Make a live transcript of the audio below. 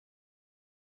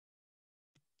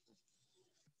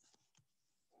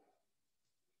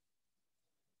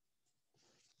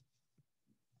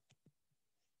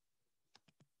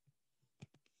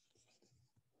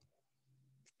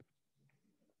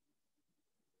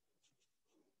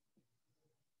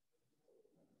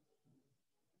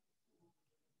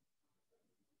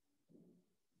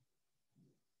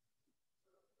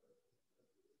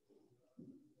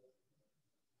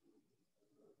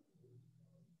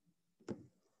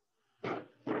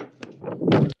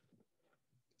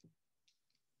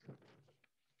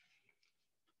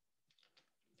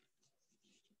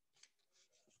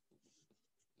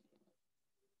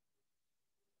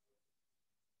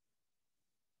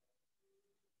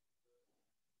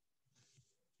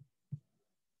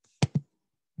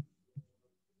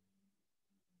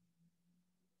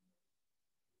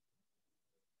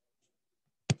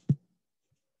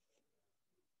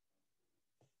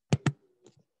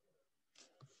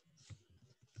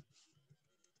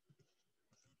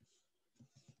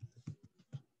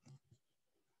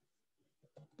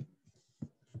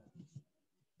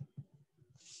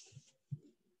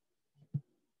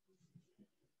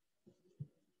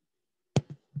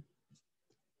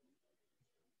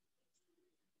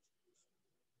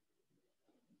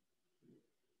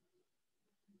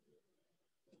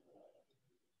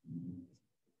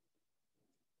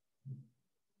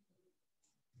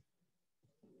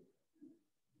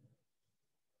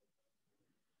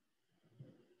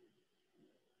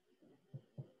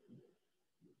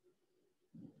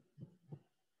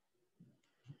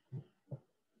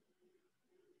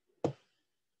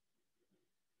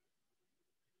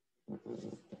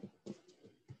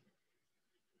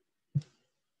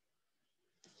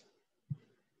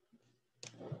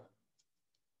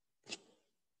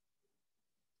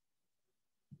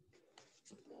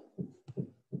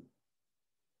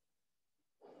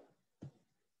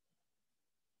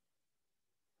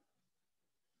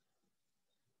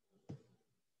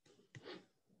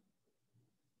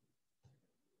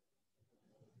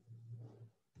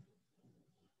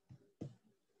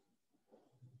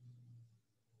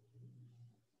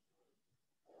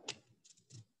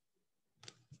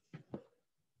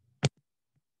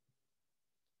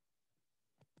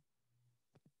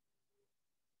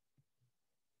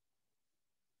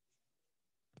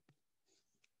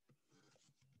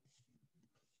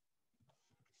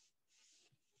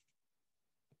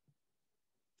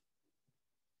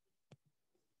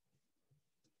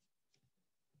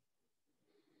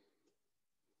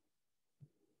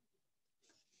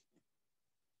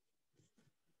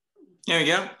There we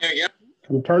go. There you go.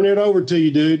 I'm turning it over to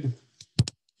you, dude.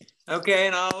 Okay,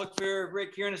 and I'll look for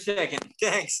Rick here in a second.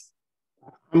 Thanks.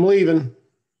 I'm leaving.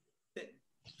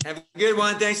 Have a good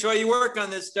one. Thanks for all your work on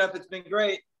this stuff. It's been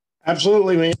great.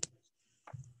 Absolutely, man.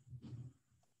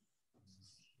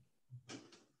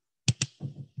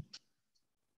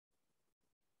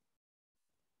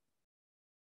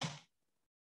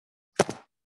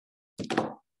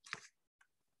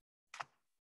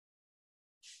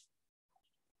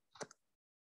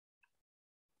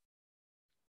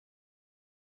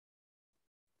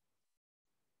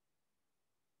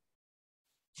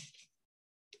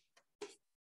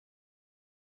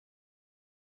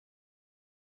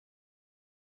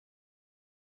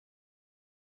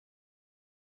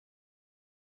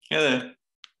 Hello.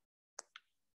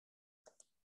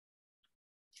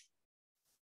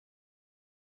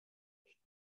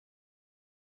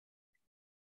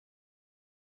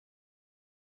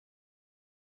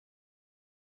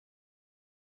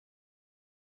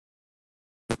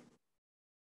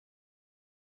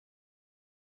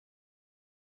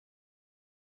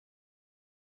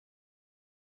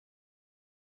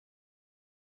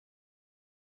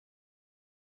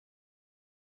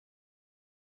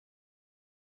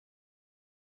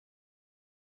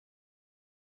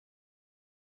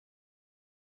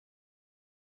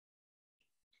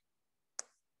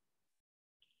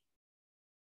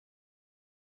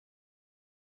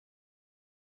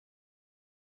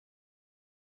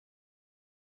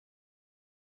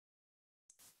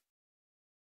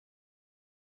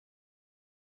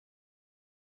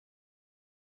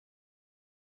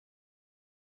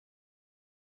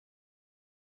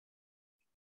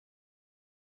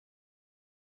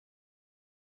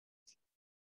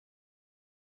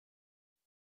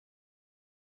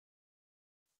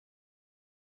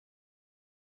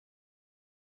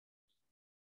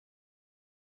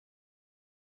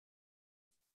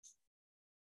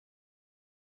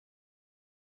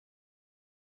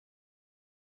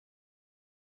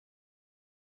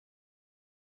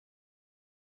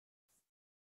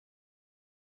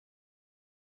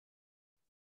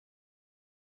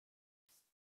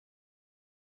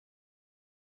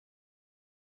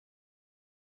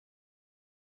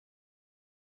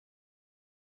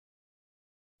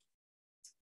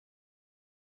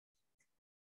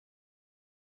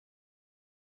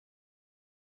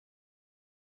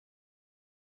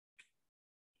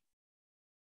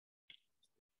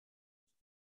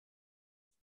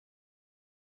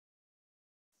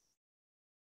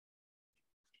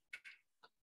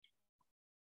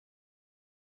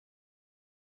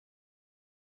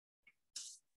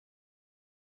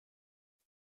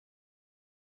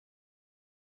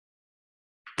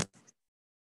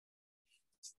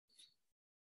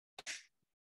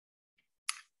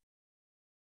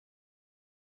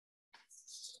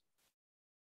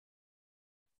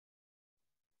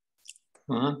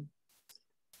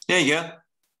 There you go.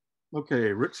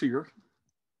 Okay, Rick's here.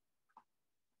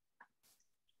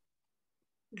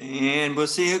 And we'll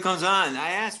see who comes on.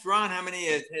 I asked Ron how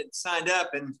many had signed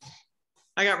up, and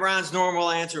I got Ron's normal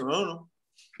answer. Oh,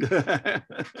 no.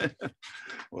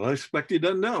 Well, I expect he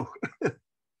doesn't know.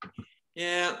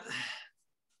 Yeah.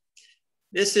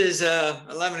 This is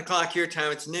 11 o'clock your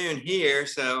time. It's noon here.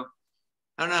 So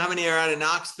I don't know how many are out of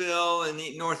Knoxville and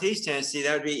Northeast Tennessee.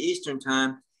 That would be Eastern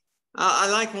time.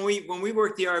 I like when we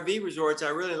work the RV resorts, I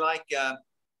really like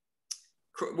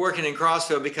working in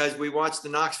Crossville because we watch the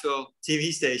Knoxville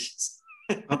TV stations.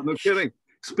 Oh, no kidding.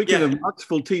 Speaking of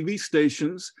Knoxville TV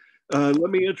stations, let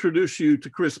me introduce you to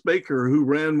Chris Baker, who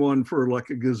ran one for like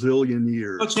a gazillion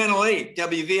years. Oh, Channel 8,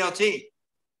 WVLT.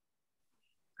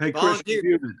 Hey, Chris,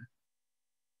 muted.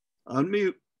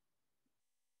 Unmute.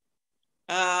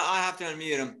 I have to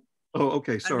unmute him. Oh,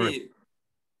 okay. Sorry.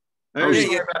 Oh,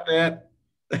 sorry about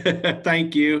that.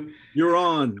 Thank you. You're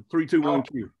on 321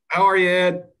 Q. How are you,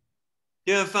 Ed?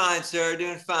 Doing fine, sir.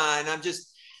 Doing fine. I'm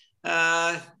just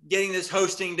getting this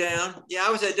hosting down. Yeah, I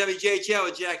was at WJHL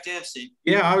with Jack Dempsey.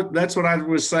 Yeah, that's what I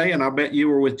was saying. I bet you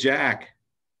were with Jack.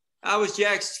 I was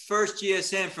Jack's first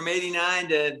GSM from 89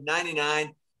 to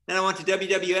 99. Then I went to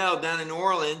WWL down in New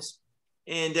Orleans.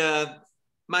 And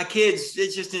my kids,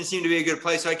 it just didn't seem to be a good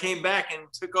place. So I came back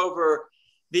and took over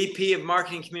VP of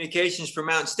Marketing Communications for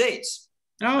Mountain States.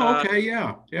 Oh, okay.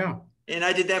 Yeah. And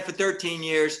I did that for 13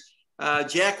 years.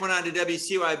 Jack went on to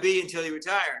WCYB until he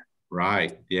retired.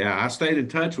 Right. Yeah. I stayed in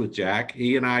touch with Jack.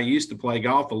 He and I used to play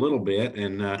golf a little bit.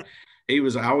 And I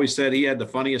always said he had the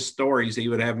funniest stories. He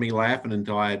would have me laughing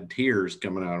until I had tears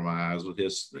coming out of my eyes with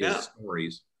his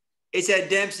stories. It's at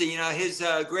Dempsey. You know, his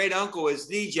great uncle is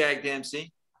the Jack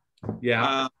Dempsey.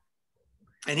 Yeah.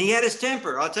 And he had his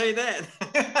temper. I'll tell you that.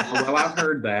 Well, I've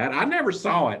heard that. I never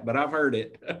saw it, but I've heard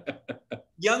it.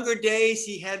 Younger days,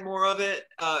 he had more of it.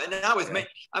 And that was me.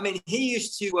 I mean, he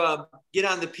used to get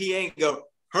on the PA and go,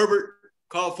 Herbert,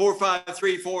 call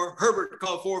 4534. Herbert,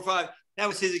 call 45. That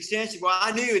was his extension. Well,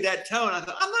 I knew that tone. I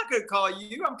thought, I'm not going to call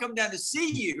you. I'm coming down to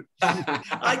see you.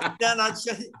 I'd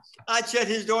shut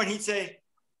his door, and he'd say,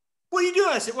 what are you doing?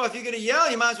 I said, well, if you're going to yell,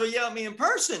 you might as well yell at me in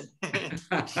person.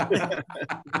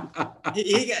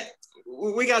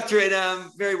 We got through it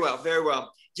very well, very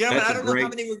well. Gentlemen, I don't know how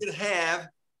many we're going to have.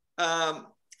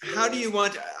 How do you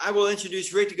want? I will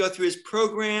introduce Rick to go through his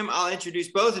program. I'll introduce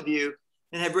both of you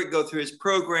and have Rick go through his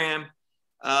program.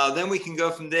 Then we can go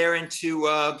from there into,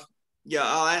 I'll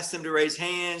ask them to raise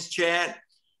hands, chat,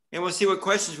 and we'll see what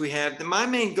questions we have. My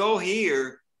main goal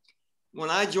here, when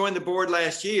I joined the board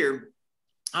last year,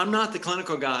 I'm not the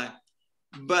clinical guy,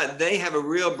 but they have a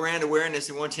real brand awareness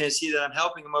in One Tennessee that I'm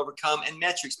helping them overcome, and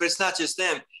metrics. But it's not just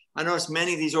them. I notice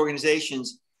many of these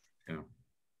organizations. Yeah.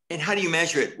 And how do you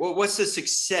measure it? Well, what's the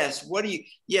success?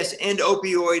 Yes, end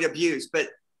opioid abuse, but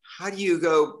how do you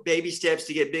go baby steps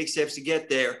to get big steps to get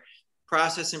there?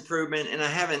 Process improvement. And I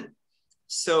haven't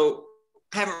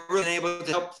really been able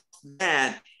to help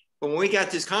that. But when we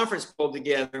got this conference pulled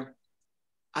together,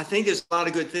 I think there's a lot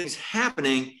of good things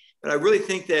happening. But I really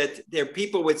think that there are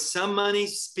people with some money,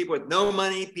 people with no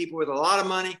money, people with a lot of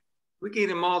money. We can get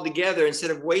them all together instead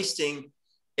of wasting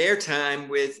airtime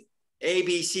with A,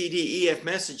 B, C, D, E, F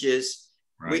messages.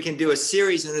 Right. We can do a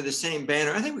series under the same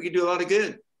banner. I think we could do a lot of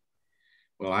good.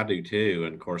 Well, I do too.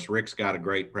 And of course, Rick's got a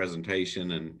great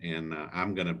presentation, and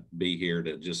I'm going to be here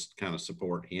to just kind of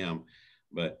support him.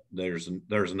 But there's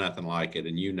nothing like it.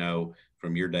 And you know,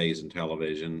 from your days in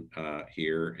television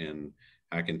here, and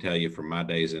I can tell you from my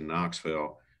days in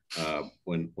Knoxville,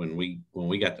 when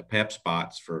we got the PEP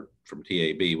spots from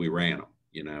TAB, we ran them,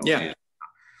 you know. Yeah.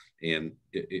 And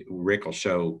Rick will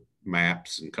show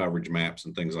maps and coverage maps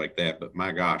and things like that. But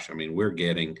my gosh, I mean, we're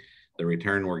getting the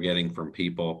return we're getting from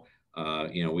people.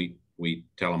 You know, we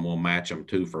tell them we'll match them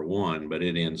 2 for 1, but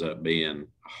it ends up being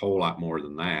a whole lot more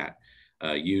than that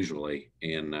usually.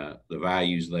 And the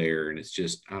value's there, and it's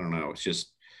just, I don't know,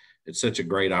 it's such a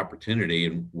great opportunity,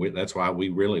 and that's why we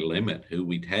really limit who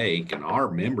we take. And our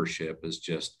membership is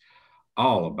just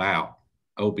all about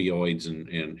opioids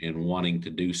and wanting to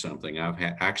do something.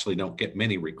 Actually don't get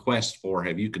many requests for,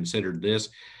 have you considered this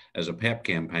as a PEP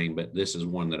campaign? But this is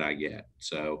one that I get.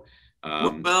 So,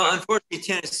 well, unfortunately,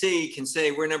 Tennessee can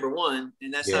say we're number 1,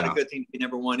 and that's not a good thing to be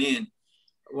number 1 in.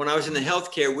 When I was in the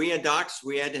healthcare, we had doctors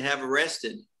we had to have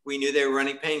arrested. We knew they were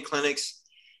running pain clinics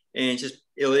and just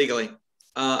illegally.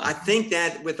 I think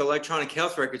that with electronic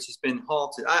health records has been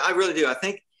halted. I really do. I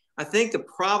think the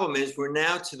problem is we're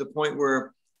now to the point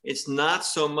where it's not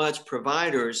so much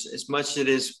providers as much as it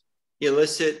is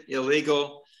illicit,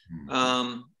 illegal.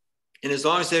 And as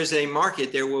long as there's a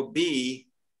market, there will be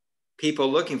people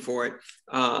looking for it.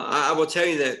 I will tell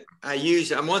you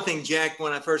that one thing, Jack,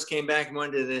 when I first came back and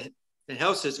went to the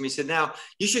health system, he said, now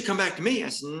you should come back to me. I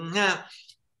said, nah,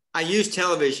 I use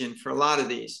television for a lot of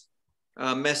these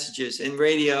messages and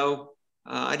radio.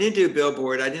 I didn't do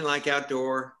billboard. I didn't like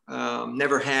outdoor,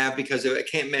 never have, because I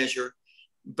can't measure.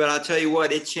 But I'll tell you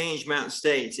what, it changed Mountain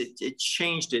States. It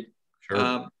changed it.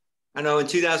 Sure. I know in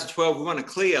 2012, we won a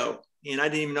Clio, and I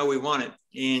didn't even know we won it.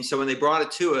 And so when they brought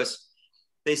it to us,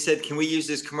 they said, can we use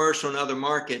this commercial in other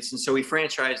markets? And so we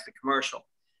franchised the commercial.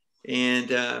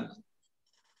 And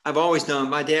I've always known,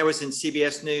 my dad was in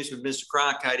CBS News with Mr.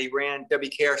 Cronkite. He ran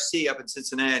WKRC up in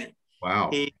Cincinnati.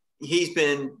 Wow.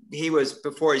 He was,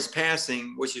 before his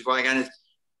passing, which is why I got it,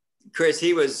 Chris,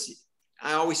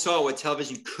 I always saw what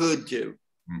television could do.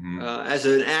 Mm-hmm. As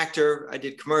an actor, I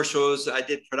did commercials, I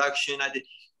did production,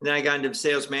 And then I got into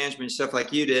sales management and stuff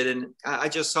like you did. And I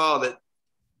just saw that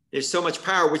there's so much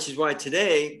power, which is why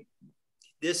today,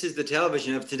 this is the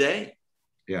television of today.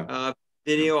 Yeah.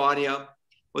 Video, audio.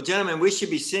 Well, gentlemen, we should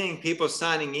be seeing people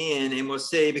signing in, and we'll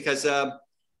see, because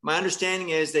my understanding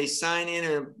is they sign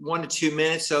in 1 to 2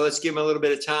 minutes. So let's give them a little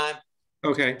bit of time.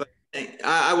 Okay. But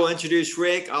I will introduce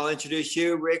Rick. I'll introduce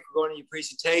you. Rick, we're going to your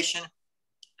presentation,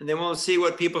 and then we'll see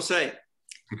what people say.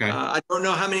 Okay. I don't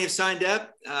know how many have signed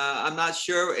up. I'm not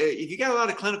sure. If you got a lot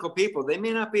of clinical people, they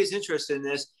may not be as interested in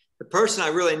this. The person I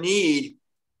really need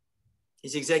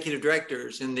is executive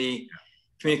directors and the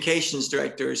communications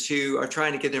directors who are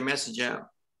trying to get their message out.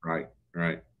 Right.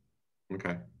 Right.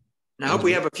 Okay. And I hope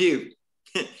we have a few.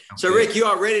 So, Rick, you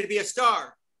are ready to be a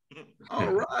star.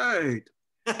 All right.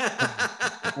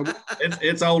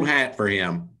 It's old hat for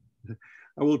him.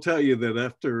 I will tell you that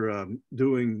after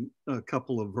doing a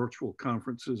couple of virtual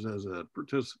conferences as a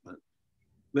participant,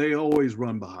 they always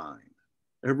run behind.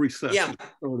 Every session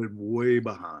started way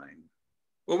behind.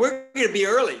 Well, we're going to be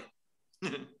early.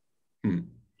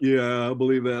 Yeah, I'll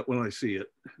believe that when I see it.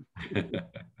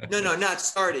 No, not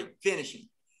starting, finishing.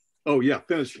 Oh, yeah,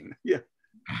 finishing. Yeah.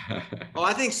 Oh,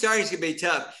 I think starting is going to be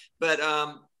tough. But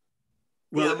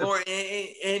more,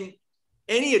 and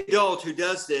any adult who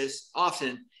does this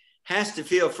often has to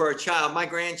feel for a child. My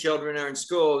grandchildren are in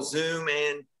school, Zoom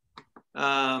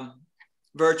and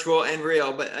virtual and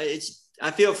real, but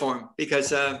I feel for them,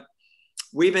 because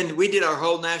we did our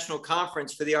whole national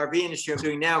conference for the RV industry. I'm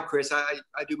doing now, Chris. I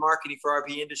do marketing for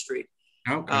RV industry,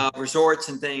 resorts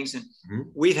and things, and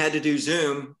we've had to do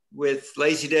Zoom with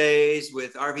Lazy Days,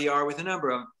 with RVR, with a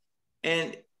number of them,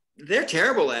 and they're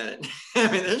terrible at it.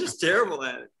 I mean, they're just terrible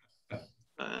at it.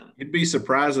 You'd be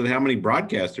surprised at how many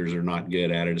broadcasters are not good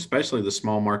at it, especially the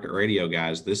small market radio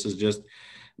guys. This is just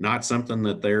not something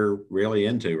that they're really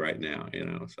into right now,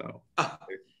 so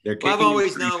they're well, I've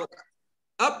always known.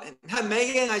 Hi,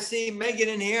 Megan. I see Megan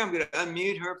in here. I'm going to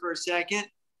unmute her for a second.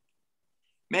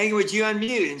 Megan, would you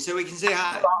unmute, and so we can say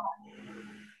hi?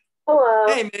 Hello.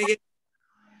 Hey, Megan.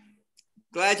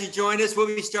 Glad you joined us. We'll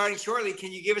be starting shortly.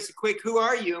 Can you give us a quick, who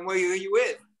are you and who are you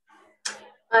with?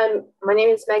 My name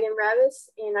is Megan Ravis,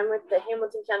 and I'm with the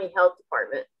Hamilton County Health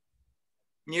Department.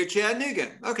 Near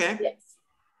Chattanooga. Okay. Yes.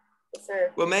 Yes,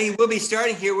 sir. Well, Megan, we'll be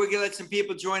starting here. We're going to let some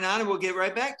people join on, and we'll get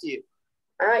right back to you.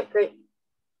 All right, great.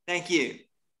 Thank you.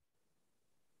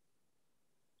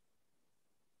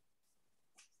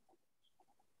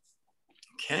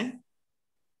 Okay.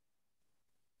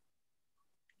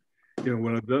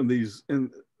 When I've done these in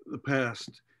the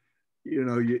past,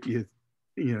 you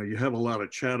have a lot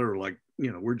of chatter, like,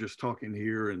 we're just talking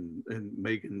here, and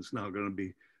Megan's now going to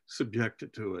be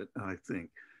subjected to it, I think.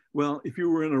 Well, if you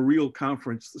were in a real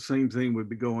conference, the same thing would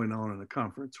be going on in a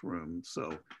conference room.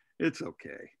 So it's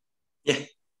okay. Yeah.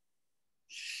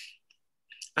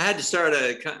 I had to start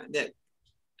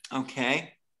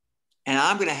okay. And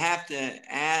I'm going to have to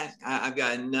add, I've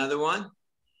got another one.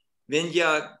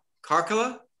 Vinja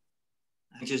Karkala.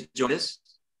 I just joined us.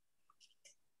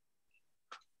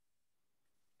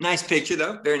 Nice picture,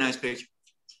 though. Very nice picture.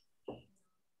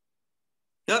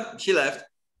 Nope, she left.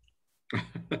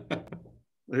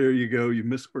 There you go. You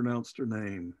mispronounced her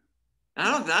name.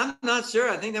 I'm not sure.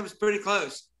 I think that was pretty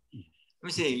close. Let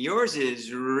me see. Yours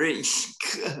is Reese.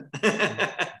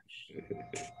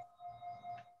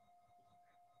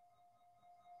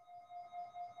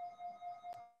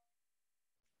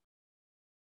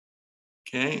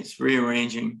 Okay, it's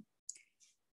rearranging.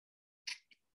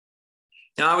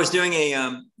 Now, I was doing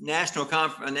a national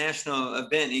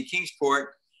event in Kingsport,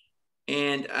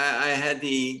 and I had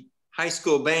the high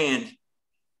school band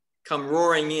come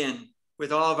roaring in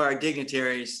with all of our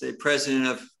dignitaries, the president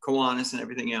of Kiwanis and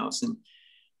everything else. And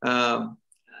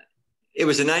it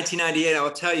was in 1998. I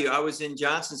will tell you, I was in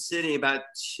Johnson City about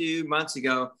 2 months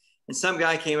ago, and some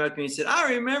guy came up to me and said, "I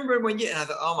remember when you," and I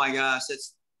thought, oh my gosh,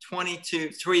 that's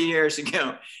 3 years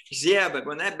ago. He said, "Yeah, but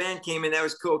when that band came in, that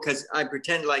was cool because I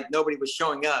pretended like nobody was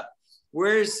showing up.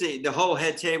 Where's the whole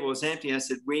head table was empty." I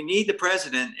said, "We need the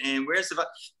president, and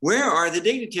where are the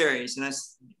dignitaries?" And I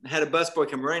had a busboy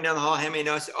come running down the hall, hand me a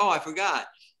note. I said, "Oh, I forgot."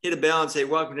 Hit a bell and say,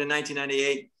 "Welcome to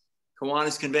 1998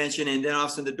 Kiwanis Convention." And then all of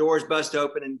a sudden the doors bust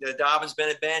open, and the Dobbins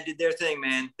Bennett Band did their thing,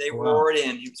 man. They roared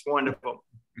in. It was wonderful.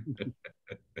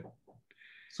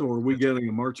 So are we getting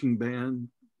a marching band?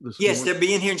 Yes, morning? they'll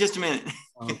be in here in just a minute.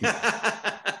 Okay.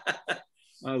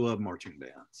 I love marching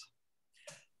bands.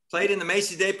 Played in the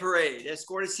Macy's Day Parade,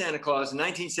 escorted Santa Claus in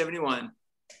 1971,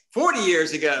 40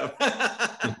 years ago.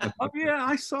 Oh, yeah,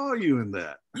 I saw you in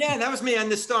that. Yeah, that was me on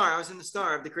the star. I was in the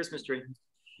star of the Christmas tree.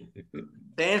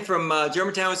 Band from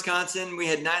Germantown, Wisconsin. We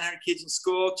had 900 kids in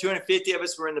school. 250 of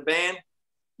us were in the band.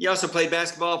 you also played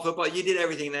basketball, football. You did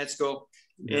everything in that school.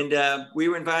 Yep. And we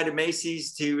were invited to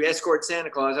Macy's to escort Santa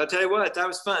Claus. I'll tell you what, that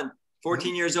was fun.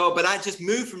 14 years old, but I just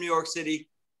moved from New York City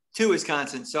to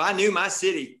Wisconsin. So I knew my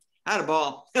city. I had a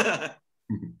ball. Yeah,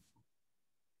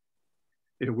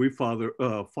 we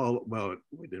well,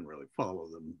 we didn't really follow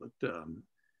them, but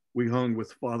we hung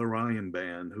with Father Ryan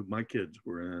Band, who my kids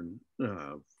were in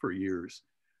for years.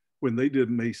 When they did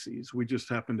Macy's, we just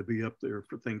happened to be up there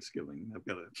for Thanksgiving. I've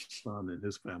got a son and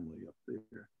his family up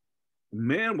there.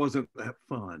 Man, wasn't that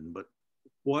fun, but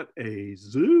what a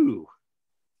zoo.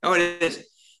 Oh, it is.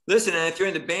 Listen, if you're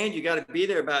in the band, you got to be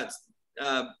there about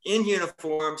in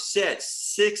uniform, set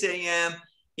 6 a.m.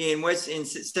 in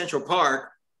Central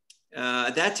Park.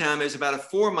 At that time, it was about a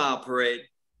 4-mile parade.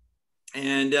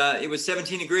 And it was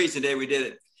 17 degrees the day we did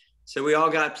it. So we all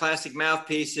got plastic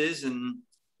mouthpieces, and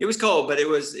it was cold, but it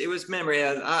was memory.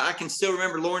 I can still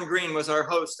remember Lauren Green was our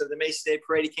host of the Macy's Day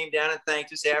Parade. He came down and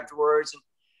thanked us afterwards. And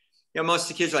you know, most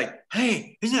of the kids were like,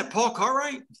 "Hey, isn't that Paul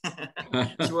Cartwright?"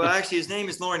 So, well, actually, his name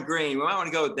is Lauren Green. We might want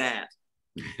to go with that.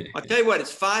 I'll tell you what,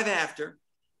 it's 5 after,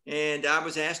 and I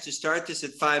was asked to start this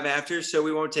at 5 after, so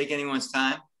we won't take anyone's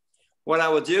time. What I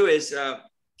will do is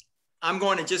I'm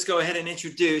going to just go ahead and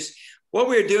introduce what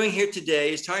we're doing here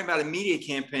today is talking about a media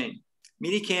campaign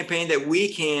that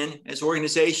we can, as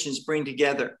organizations, bring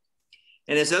together.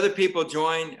 And as other people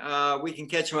join, we can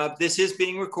catch them up. This is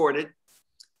being recorded.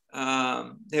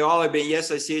 They all are being,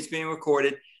 yes, I see it's being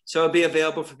recorded. So it'll be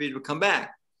available for people to come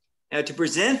back. Now, to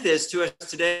present this to us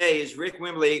today is Rick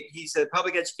Wimberly. He's a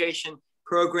public education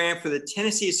program for the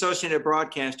Tennessee Association of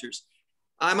Broadcasters.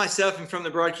 I myself am from the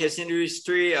broadcast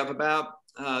industry of about,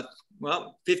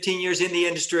 15 years in the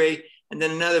industry, and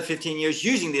then another 15 years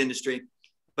using the industry.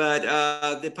 But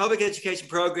the public education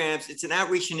programs, it's an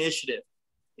outreach initiative.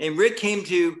 And Rick came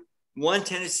to One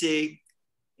Tennessee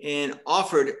and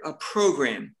offered a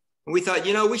program. And we thought,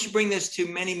 you know, we should bring this to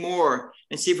many more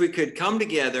and see if we could come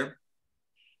together.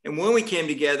 And when we came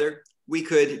together, we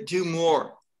could do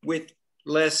more with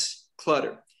less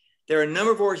clutter. There are a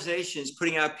number of organizations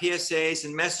putting out PSAs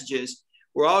and messages.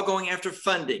 We're all going after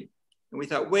funding. And we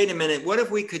thought, wait a minute, what if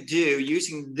we could do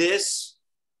using this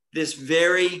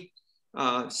very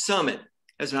summit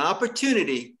as an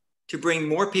opportunity to bring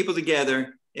more people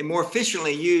together and more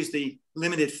efficiently use the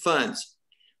limited funds?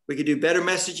 We could do better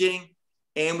messaging,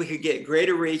 and we could get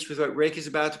greater reach with what Rick is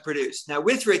about to produce. Now,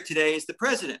 with Rick today is the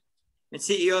president and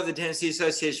CEO of the Tennessee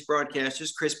Association of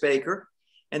Broadcasters, Chris Baker,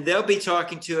 and they'll be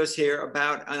talking to us here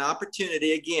about an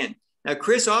opportunity again. Now,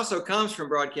 Chris also comes from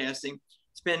broadcasting,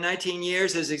 spent 19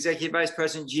 years as Executive Vice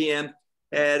President GM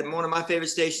at one of my favorite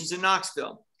stations in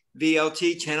Knoxville,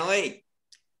 VLT Channel 8.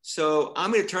 So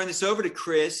I'm going to turn this over to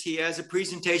Chris. He has a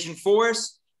presentation for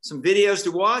us, some videos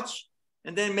to watch,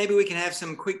 and then maybe we can have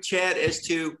some quick chat as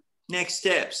to next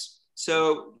steps.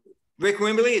 So Rick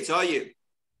Wimberly, it's all you.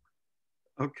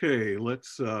 Okay,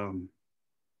 let's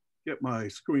get my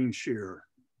screen share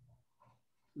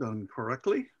done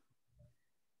correctly.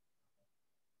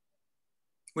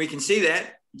 We can see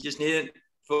that. You just need it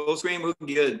full screen. We'll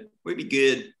be good. We'll be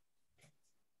good.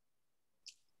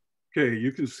 Okay,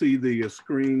 you can see the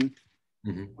screen,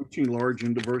 Reaching Large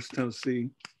and Diverse Tennessee.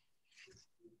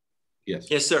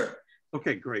 Yes. Yes, sir.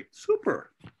 Okay, great.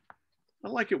 Super. I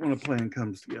like it when a plan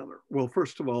comes together. Well,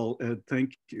 first of all, Ed,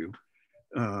 thank you.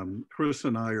 Chris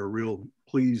and I are real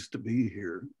pleased to be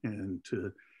here and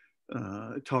to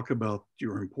talk about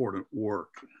your important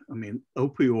work. I mean,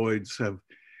 opioids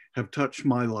have touched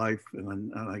my life,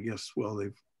 and I guess, well,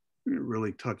 they've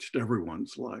really touched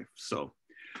everyone's life. So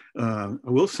I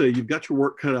will say you've got your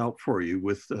work cut out for you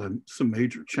with some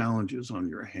major challenges on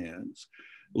your hands.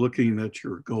 Looking at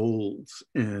your goals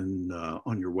and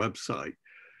on your website,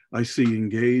 I see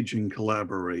engage and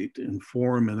collaborate,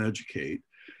 inform and educate,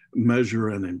 measure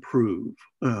and improve.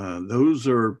 Those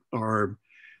are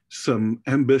some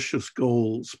ambitious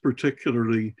goals,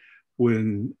 particularly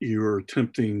when you're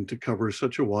attempting to cover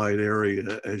such a wide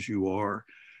area as you are,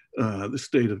 the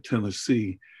state of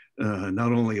Tennessee,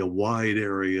 not only a wide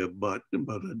area, but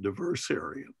a diverse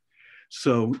area.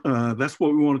 So that's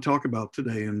what we want to talk about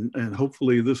today. And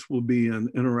hopefully this will be an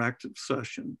interactive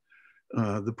session.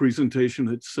 The presentation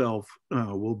itself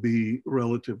will be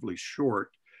relatively short,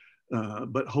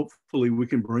 but hopefully we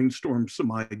can brainstorm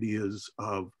some ideas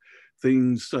of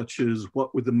things such as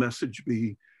what would the message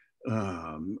be?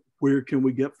 Where can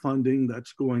we get funding?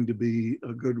 That's going to be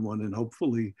a good one. And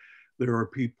hopefully there are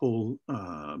people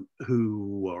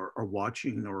who are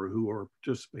watching or who are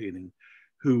participating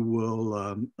who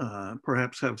will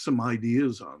perhaps have some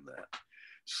ideas on that.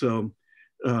 So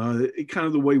kind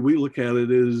of the way we look at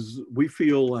it is we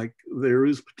feel like there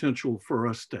is potential for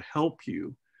us to help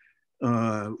you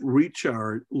reach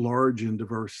our large and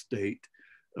diverse state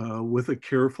with a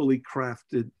carefully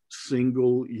crafted,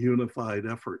 single, unified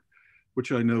effort,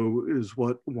 which I know is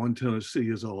what One Tennessee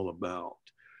is all about.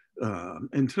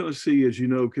 And Tennessee, as you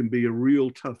know, can be a real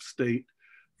tough state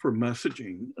for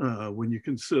messaging when you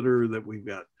consider that we've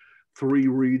got 3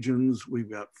 regions, we've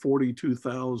got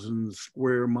 42,000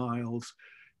 square miles,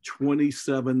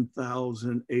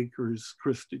 27,000 acres.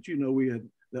 Chris, did you know we had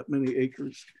that many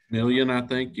acres? Million, I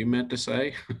think you meant to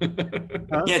say.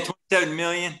 Huh? Yeah, 27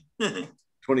 million.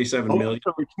 27 million.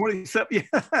 Sorry, 27,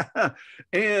 yeah.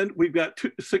 And we've got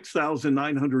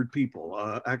 6,900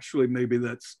 people. Actually, maybe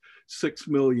that's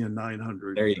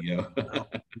 6,900,000. There you go.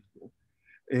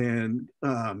 And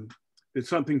did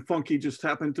something funky just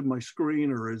happen to my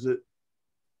screen, or is it?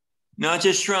 No, it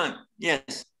just shrunk.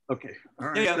 Yes. Okay, all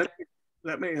right.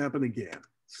 That may happen again.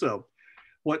 So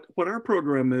what our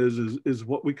program is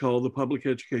what we call the public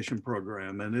education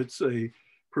program, and it's a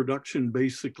production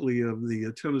basically of the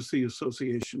Tennessee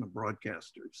Association of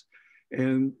Broadcasters.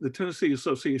 And the Tennessee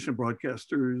Association of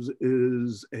Broadcasters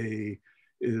is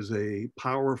a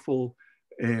powerful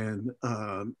and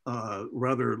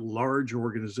rather large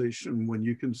organization when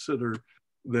you consider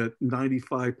that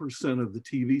 95% of the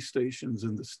TV stations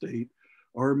in the state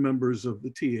are members of the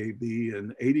TAB,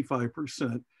 and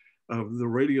 85% of the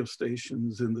radio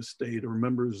stations in the state are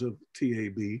members of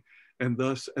TAB. And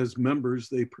thus, as members,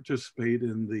 they participate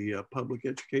in the public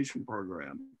education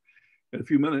program. In a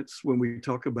few minutes, when we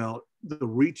talk about the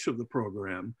reach of the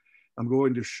program, I'm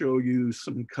going to show you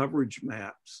some coverage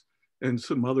maps and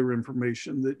some other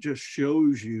information that just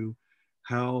shows you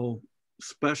how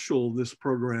special this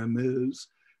program is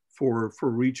for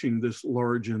reaching this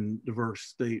large and diverse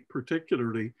state,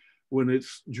 particularly when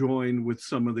it's joined with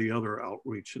some of the other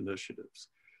outreach initiatives.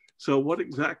 So what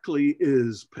exactly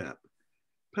is PEP?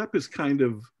 PEP is kind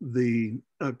of the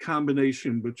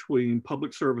combination between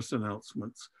public service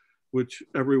announcements, which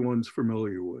everyone's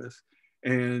familiar with,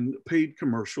 and paid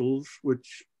commercials,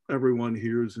 which everyone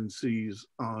hears and sees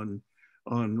on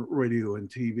radio and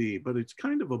TV, but it's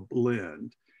kind of a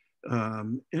blend.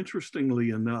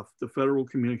 Interestingly enough, the Federal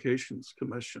Communications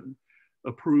Commission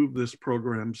approved this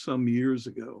program some years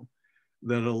ago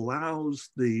that allows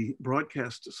the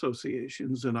broadcast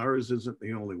associations, and ours isn't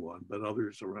the only one, but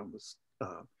others around this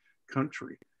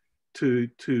country,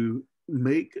 to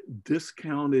make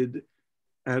discounted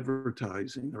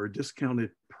advertising or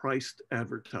discounted priced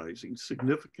advertising,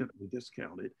 significantly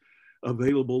discounted,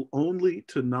 available only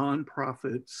to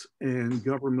nonprofits and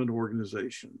government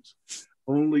organizations,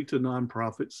 only to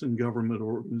nonprofits and government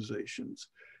organizations,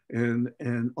 and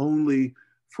only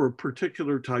for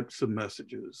particular types of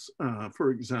messages. For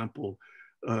example,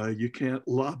 you can't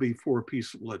lobby for a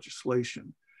piece of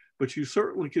legislation, but you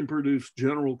certainly can produce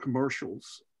general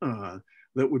commercials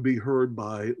that would be heard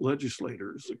by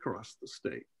legislators across the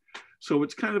state. So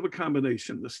it's kind of a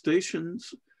combination. The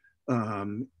stations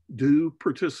do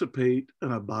participate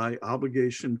by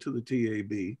obligation to the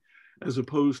TAB, as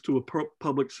opposed to a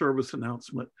public service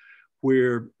announcement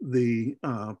where the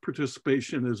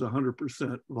participation is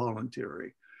 100%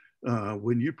 voluntary.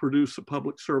 When you produce a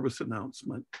public service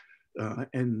announcement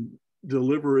and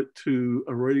deliver it to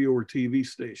a radio or TV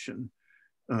station,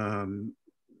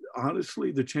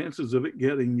 honestly, the chances of it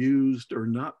getting used are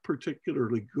not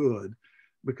particularly good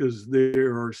because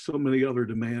there are so many other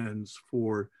demands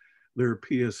for their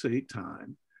PSA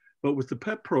time. But with the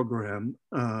PEP program,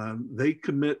 they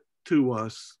commit to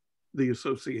us, the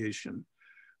association,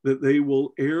 that they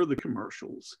will air the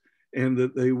commercials and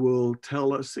that they will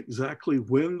tell us exactly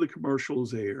when the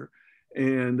commercials air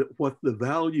and what the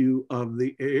value of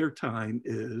the airtime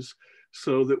is,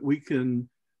 so that we can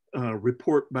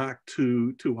report back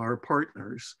to our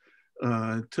partners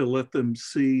to let them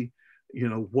see, you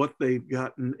know, what they've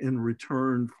gotten in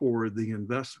return for the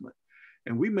investment.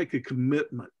 And we make a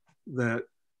commitment that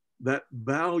that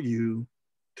value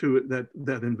to it,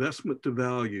 that investment to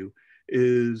value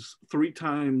is 3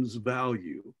 times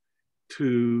value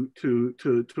to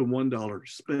 $1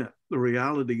 spent. The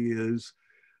reality is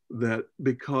that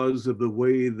because of the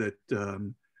way that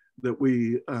that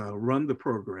we run the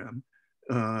program,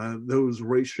 those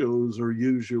ratios are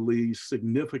usually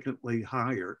significantly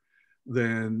higher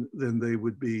than they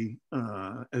would be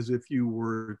as if you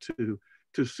were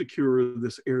to secure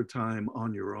this airtime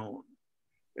on your own.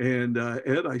 And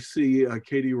Ed, I see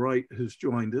Katie Wright has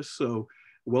joined us, so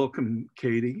welcome,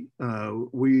 Katie.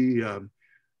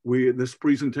 This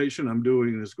presentation I'm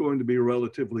doing is going to be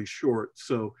relatively short,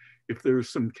 so if there's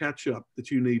some catch up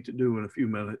that you need to do in a few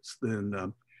minutes,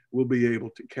 then we'll be able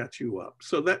to catch you up.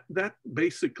 So that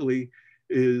basically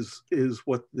is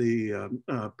what the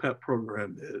PEP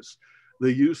program is,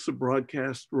 the use of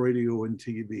broadcast radio and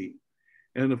TV.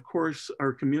 And of course,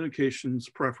 our communications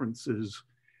preferences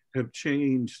have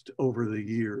changed over the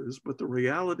years, but the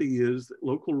reality is that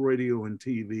local radio and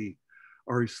TV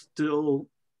are still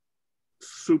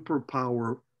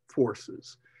superpower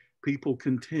forces. People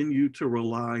continue to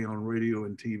rely on radio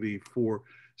and TV for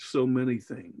so many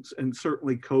things. And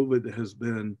certainly COVID has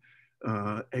been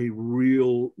a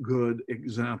real good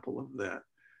example of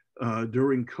that.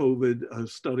 During COVID, a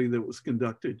study that was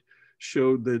conducted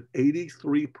showed that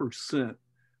 83%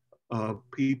 of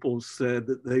people said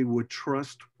that they would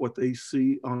trust what they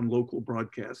see on local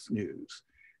broadcast news.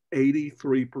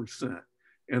 83%.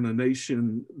 In a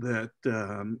nation that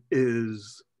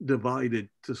is divided,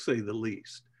 to say the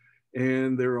least.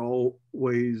 And there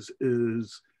always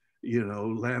is,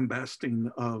 lambasting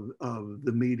of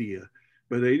the media.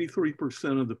 But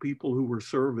 83% of the people who were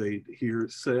surveyed here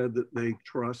said that they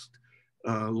trust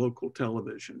local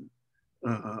television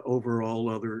over all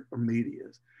other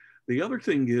medias. The other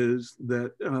thing is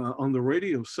that on the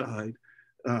radio side,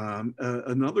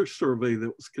 another survey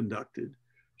that was conducted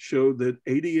showed that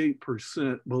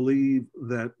 88% believe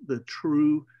that the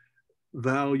true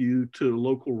value to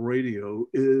local radio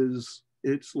is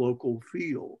its local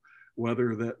feel,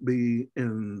 whether that be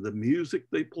in the music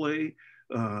they play,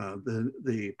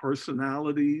 the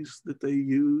personalities that they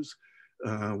use,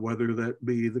 whether that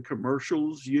be the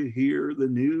commercials you hear, the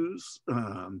news,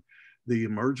 the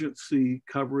emergency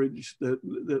coverage that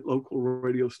local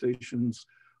radio stations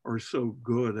are so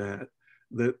good at,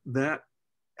 that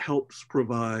helps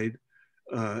provide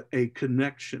a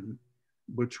connection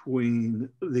between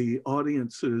the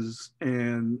audiences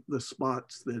and the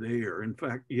spots that air. In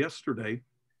fact, yesterday,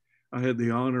 I had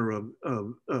the honor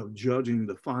of judging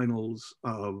the finals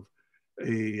of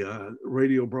a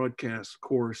radio broadcast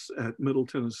course at Middle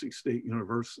Tennessee State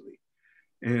University.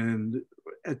 And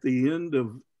at the end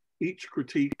of each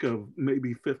critique of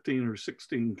maybe 15 or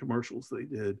 16 commercials they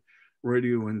did,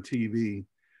 radio and TV,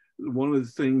 one of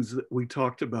the things that we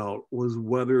talked about was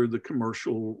whether the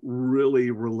commercial really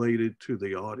related to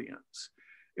the audience.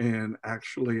 And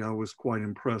actually, I was quite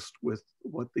impressed with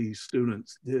what these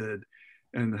students did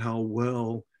and how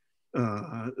well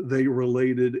they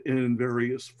related in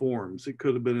various forms. It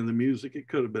could have been in the music, it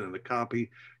could have been in the copy,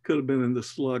 could have been in the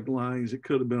slug lines, it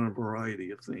could have been a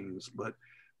variety of things, but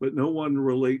no one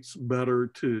relates better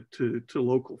to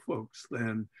local folks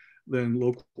than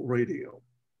local radio.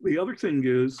 The other thing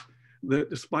is that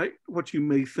despite what you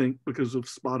may think because of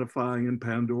Spotify and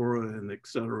Pandora and et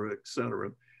cetera,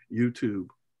 YouTube,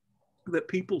 that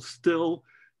people still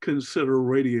consider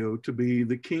radio to be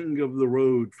the king of the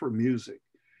road for music.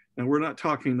 And we're not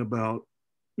talking about,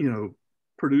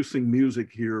 producing music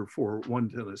here for One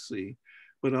Tennessee,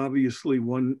 but obviously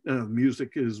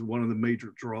music is one of the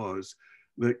major draws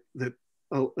that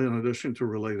in addition to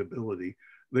relatability,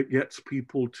 that gets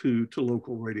people to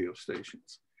local radio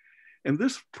stations. And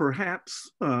this perhaps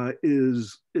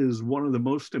is one of the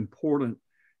most important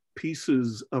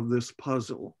pieces of this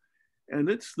puzzle. And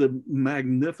it's the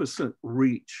magnificent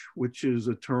reach, which is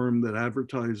a term that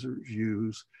advertisers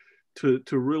use to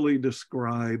really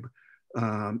describe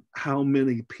how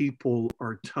many people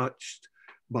are touched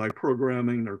by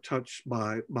programming or touched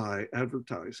by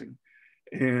advertising.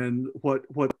 And what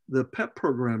the PEP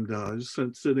program does,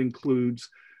 since it includes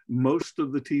most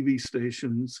of the TV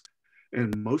stations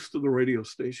and most of the radio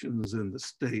stations in the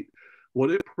state,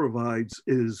 what it provides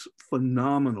is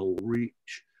phenomenal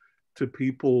reach to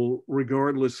people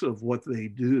regardless of what they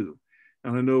do.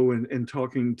 And I know in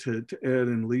talking to Ed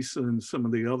and Lisa and some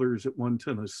of the others at One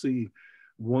Tennessee,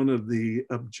 one of the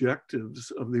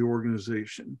objectives of the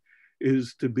organization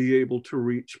is to be able to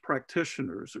reach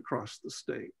practitioners across the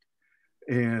state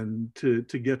and to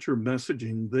get your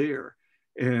messaging there.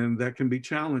 And that can be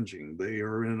challenging. They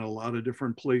are in a lot of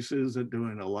different places and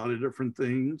doing a lot of different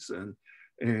things.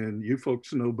 And you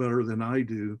folks know better than I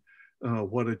do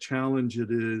what a challenge it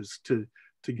is to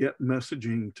get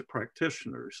messaging to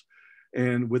practitioners.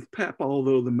 And with PEP,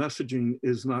 although the messaging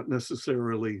is not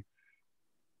necessarily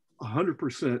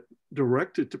 100%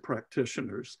 directed to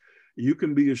practitioners, you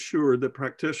can be assured that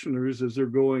practitioners, as they're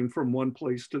going from one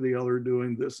place to the other,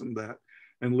 doing this and that,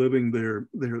 and living their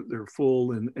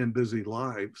full and busy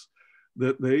lives,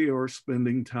 that they are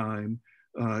spending time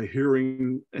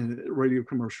hearing radio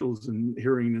commercials and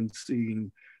hearing and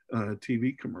seeing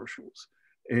TV commercials.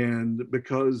 And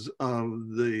because of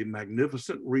the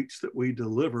magnificent reach that we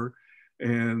deliver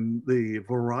and the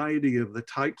variety of the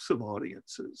types of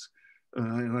audiences,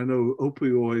 and I know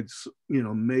opioids,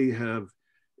 may have,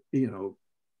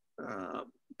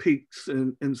 peaks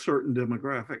in certain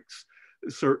demographics.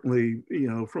 Certainly, you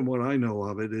know, from what I know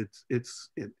of it,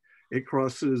 it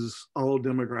crosses all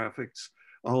demographics,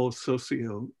 all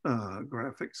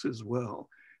sociographics as well.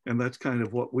 And that's kind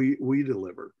of what we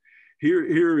deliver.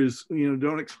 Here is, you know,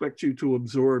 don't expect you to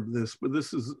absorb this, but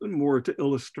this is more to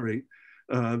illustrate.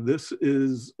 This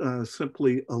is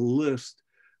simply a list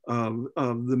of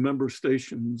the member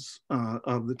stations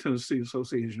of the Tennessee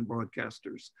Association of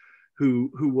Broadcasters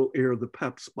who will air the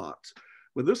PEP spots.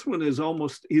 But this one is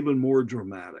almost even more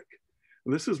dramatic.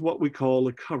 This is what we call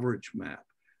a coverage map.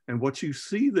 And what you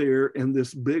see there in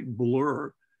this big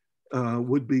blur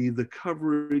would be the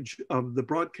coverage of the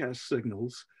broadcast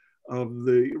signals of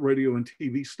the radio and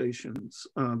TV stations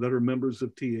that are members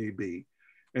of TAB.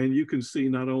 And you can see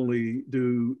not only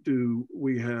do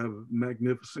we have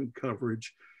magnificent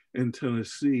coverage in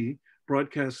Tennessee,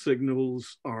 broadcast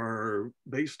signals are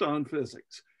based on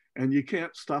physics, and you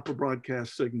can't stop a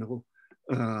broadcast signal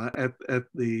at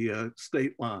the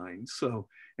state line. So,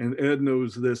 and Ed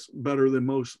knows this better than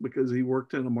most because he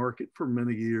worked in a market for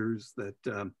many years that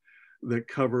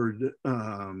covered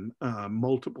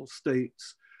multiple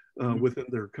states within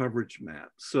their coverage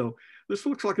map. So this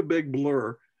looks like a big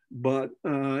blur, but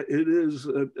it is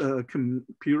a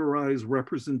computerized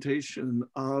representation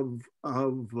of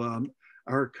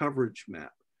our coverage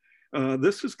map.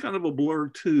 This is kind of a blur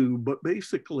too, but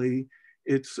basically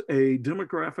it's a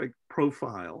demographic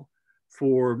profile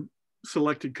for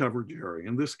selected coverage area.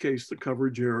 In this case, the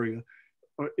coverage area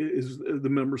is the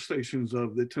member stations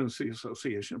of the Tennessee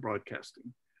Association of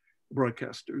Broadcasters.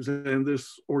 And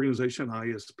this organization,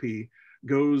 ISP,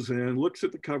 goes and looks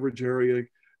at the coverage area,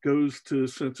 goes to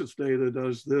census data,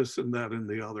 does this and that and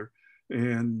the other,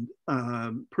 and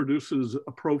produces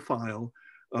a profile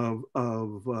of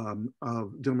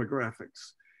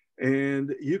demographics.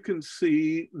 And you can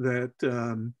see that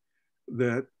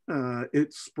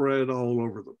it's spread all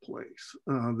over the place.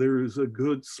 There is a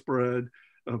good spread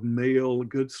of male,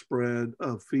 good spread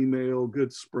of female,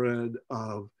 good spread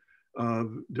of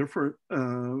different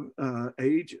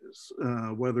ages,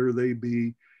 whether they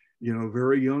be, you know,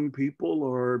 very young people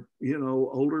or, you know,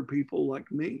 older people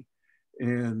like me.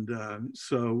 And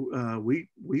so we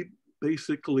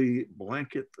basically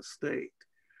blanket the state.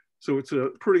 So it's a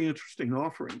pretty interesting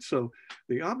offering. So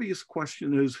the obvious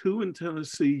question is, who in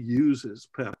Tennessee uses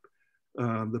PEP,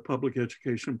 the public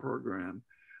education program?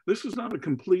 This is not a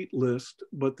complete list,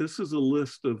 but this is a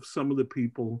list of some of the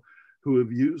people who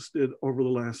have used it over the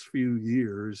last few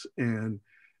years. And,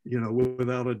 you know,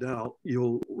 without a doubt,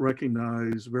 you'll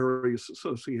recognize various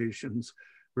associations,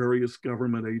 various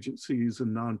government agencies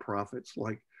and nonprofits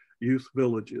like Youth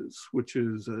Villages, which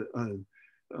is a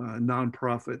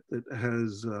nonprofit that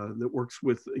has that works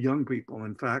with young people.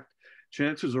 In fact,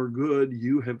 chances are good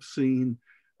you have seen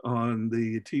on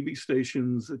the TV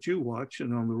stations that you watch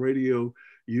and on the radio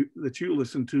that you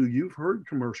listen to, you've heard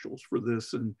commercials for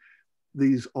this and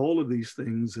all of these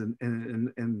things, and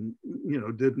you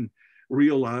know, didn't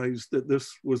realize that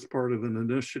this was part of an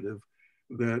initiative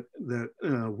that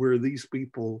where these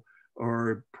people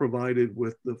are provided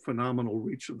with the phenomenal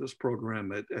reach of this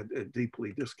program at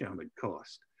deeply discounted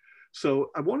cost. So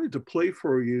I wanted to play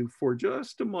for you for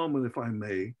just a moment, if I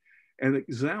may, an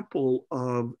example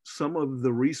of some of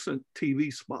the recent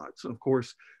TV spots. Of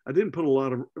course, I didn't put I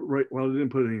didn't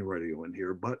put any radio in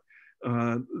here, but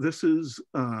this is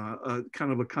a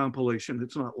kind of a compilation.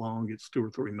 It's not long, it's 2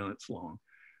 or 3 minutes long,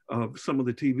 of some of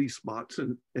the TV spots.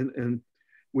 And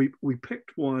we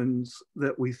picked ones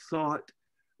that we thought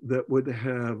that would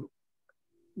have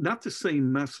not the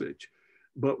same message,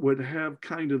 but would have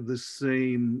kind of the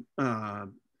same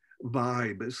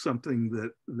vibe as something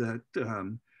that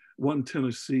One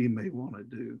Tennessee may want to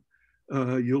do.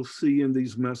 You'll see in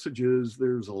these messages,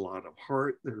 there's a lot of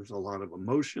heart, there's a lot of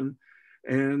emotion,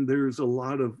 and there's a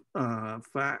lot of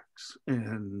facts.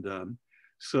 And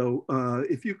so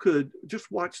if you could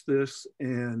just watch this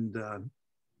and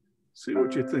see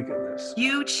what you think of this.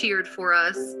 You cheered for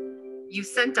us. You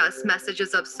sent us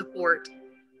messages of support.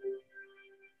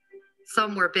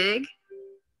 Some were big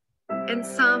and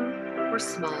some were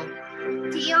small.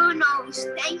 Dear knows,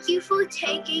 thank you for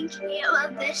taking care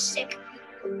of this sick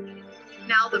people.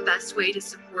 Now the best way to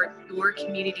support your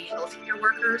community healthcare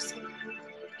workers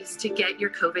is to get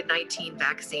your COVID-19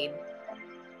 vaccine.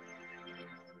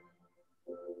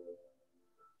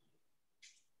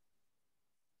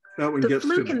 The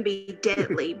flu can be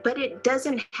deadly, but it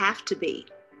doesn't have to be.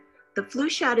 The flu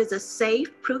shot is a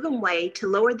safe, proven way to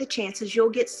lower the chances you'll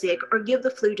get sick or give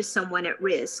the flu to someone at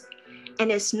risk.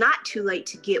 And it's not too late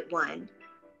to get one.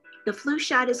 The flu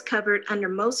shot is covered under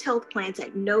most health plans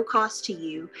at no cost to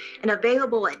you and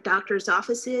available at doctors'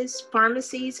 offices,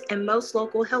 pharmacies, and most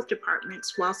local health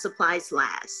departments while supplies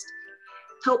last.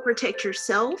 Help protect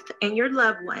yourself and your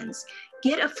loved ones.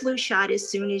 Get a flu shot as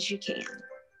soon as you can.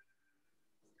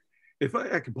 If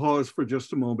I could pause for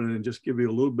just a moment and just give you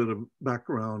a little bit of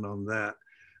background on that.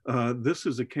 This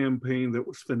is a campaign that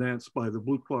was financed by the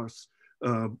Blue Cross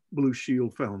Blue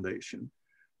Shield Foundation.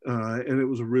 And it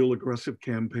was a real aggressive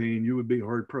campaign. You would be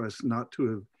hard pressed not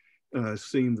to have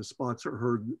seen the spots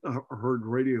or heard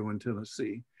radio in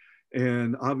Tennessee.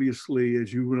 And obviously,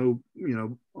 as you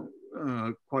know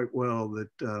quite well, that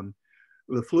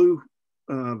the flu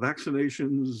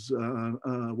vaccinations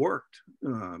worked,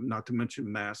 not to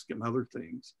mention masks and other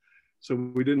things. So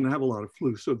we didn't have a lot of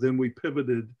flu. So then we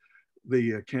pivoted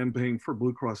the campaign for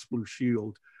Blue Cross Blue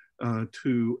Shield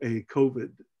to a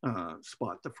COVID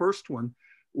spot. The first one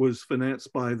was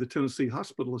financed by the Tennessee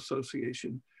Hospital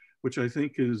Association, which I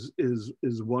think is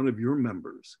one of your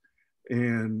members.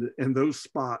 And those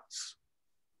spots,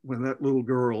 when that little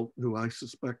girl, who I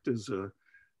suspect is a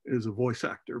voice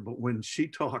actor, but when she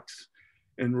talks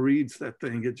and reads that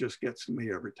thing, it just gets to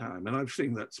me every time. And I've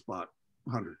seen that spot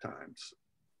 100 times.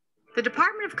 The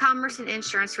Department of Commerce and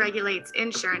Insurance regulates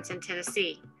insurance in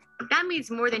Tennessee. That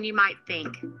means more than you might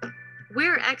think.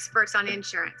 We're experts on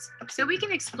insurance, so we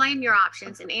can explain your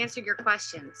options and answer your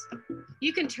questions.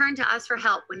 You can turn to us for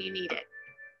help when you need it.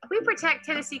 We protect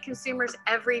Tennessee consumers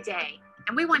every day,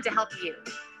 and we want to help you.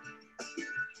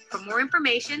 For more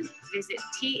information, visit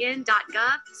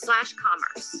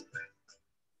tn.gov/commerce.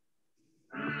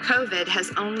 COVID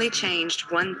has only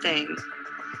changed one thing: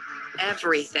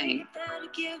 everything.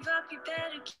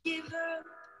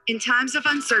 In times of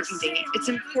uncertainty, it's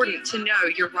important to know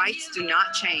your rights do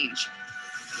not change.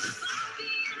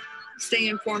 Stay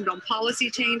informed on policy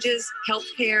changes,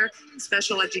 healthcare,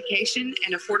 special education,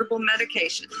 and affordable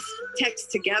medications.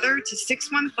 Text TOGETHER to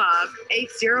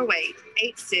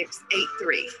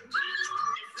 615-808-8683.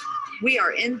 We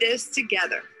are in this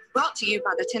together. Brought to you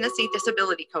by the Tennessee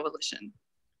Disability Coalition.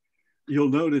 You'll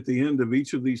note at the end of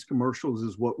each of these commercials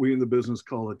is what we in the business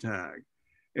call a tag.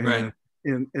 And, right.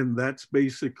 and that's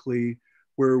basically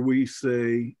where we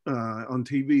say on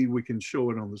TV, we can show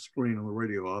it on the screen. On the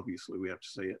radio, obviously, we have to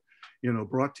say it. You know,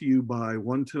 brought to you by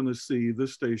One Tennessee,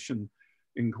 this station,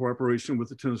 in cooperation with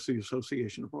the Tennessee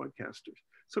Association of Broadcasters.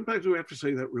 Sometimes we have to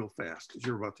say that real fast, as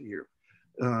you're about to hear.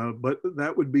 But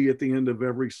that would be at the end of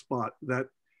every spot. That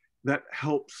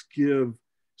helps give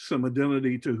some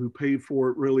identity to who paid for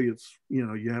it. Really, it's, you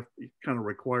know, you're kind of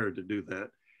required to do that.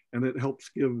 And it helps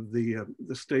give the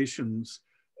stations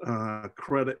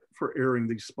credit for airing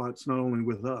these spots, not only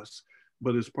with us,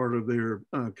 but as part of their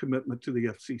commitment to the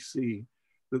FCC,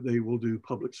 that they will do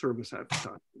public service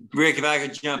advertising. Rick, if I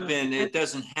could jump in, it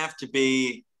doesn't have to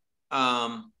be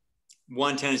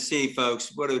One Tennessee,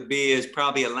 folks. What it would be is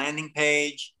probably a landing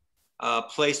page, a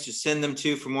place to send them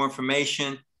to for more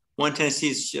information. One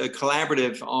Tennessee's a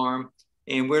collaborative arm,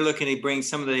 and we're looking to bring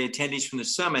some of the attendees from the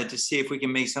summit to see if we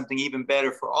can make something even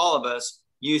better for all of us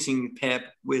using PEP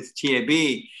with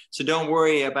TAB. So don't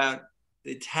worry about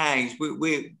the tags.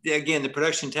 We again, the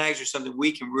production tags are something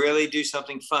we can really do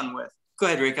something fun with. Go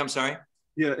ahead, Rick, I'm sorry.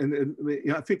 Yeah, and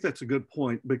I think that's a good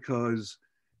point, because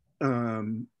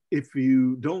if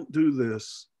you don't do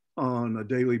this on a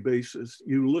daily basis,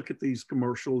 you look at these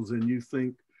commercials and you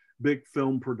think big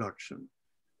film production.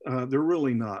 They're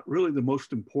really not. Really, the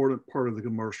most important part of the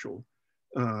commercial,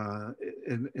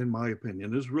 in my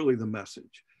opinion, is really the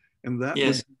message. And that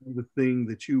yes. is the thing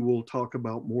that you will talk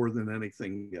about more than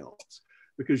anything else,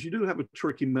 because you do have a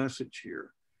tricky message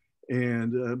here.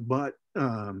 And, but,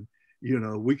 you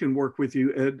know, we can work with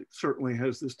you. Ed certainly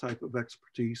has this type of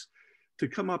expertise to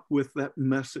come up with that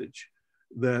message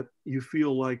that you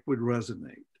feel like would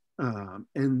resonate.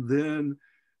 And then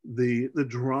the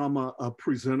drama of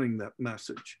presenting that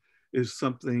message is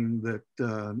something that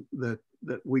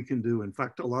that we can do. In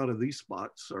fact, a lot of these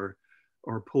spots are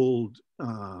pulled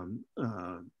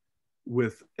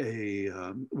with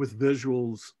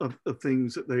visuals of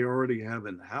things that they already have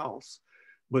in house,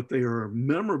 but they are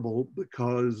memorable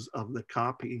because of the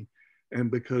copy and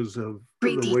because of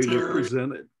the way they're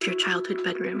presented. Your childhood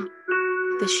bedroom,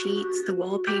 the sheets, the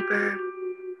wallpaper,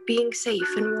 being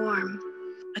safe and warm.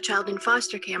 A child in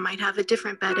foster care might have a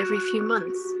different bed every few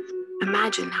months.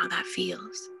 Imagine how that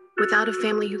feels. Without a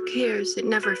family who cares, it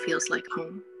never feels like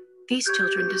home. These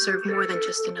children deserve more than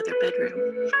just another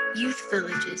bedroom. Youth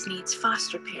Villages needs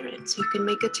foster parents who can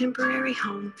make a temporary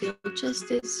home feel just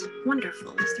as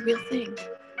wonderful as the real thing.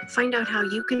 Find out how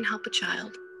you can help a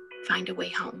child find a way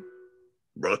home.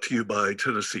 Brought to you by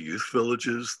Tennessee Youth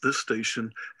Villages, this station,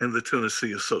 and the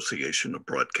Tennessee Association of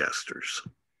Broadcasters.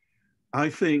 I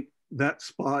think that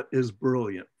spot is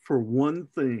brilliant for one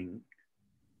thing,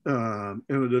 in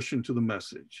addition to the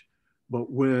message.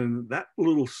 But when that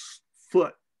little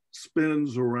foot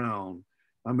spins around,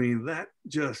 I mean, that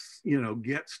just, you know,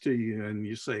 gets to you and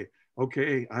you say,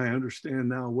 okay, I understand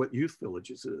now what Youth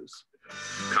Villages is.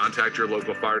 Contact your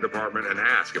local fire department and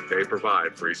ask if they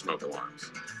provide free smoke alarms.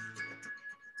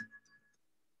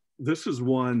 This is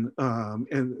one,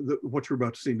 what you're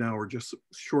about to see now are just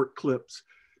short clips.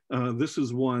 This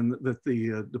is one that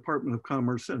the Department of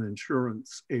Commerce and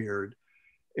Insurance aired.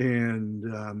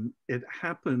 And it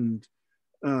happened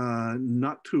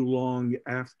not too long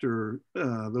after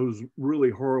those really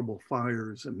horrible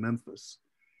fires in Memphis.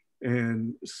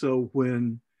 And so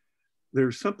when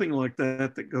there's something like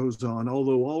that that goes on,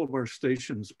 although all of our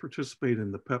stations participate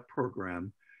in the PEP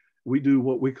program, we do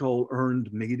what we call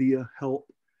earned media help,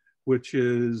 which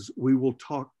is we will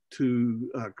talk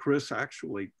to Chris,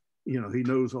 actually, you know, he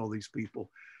knows all these people.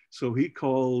 So he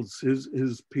calls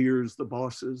his peers, the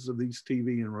bosses of these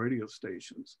TV and radio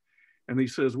stations. And he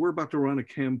says, we're about to run a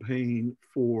campaign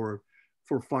for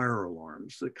fire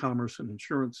alarms that Commerce and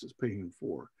Insurance is paying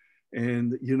for.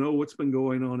 And you know what's been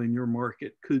going on in your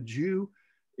market. Could you,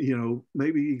 you know,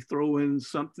 maybe throw in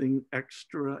something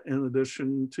extra in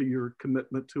addition to your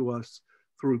commitment to us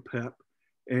through PEP?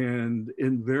 And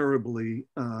invariably,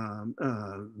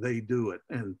 they do it.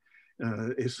 And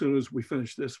as soon as we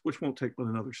finish this, which won't take but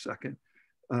another second,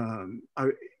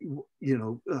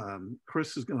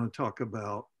 Chris is going to talk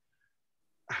about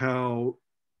how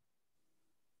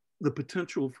the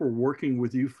potential for working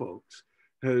with you folks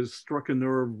has struck a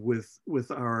nerve with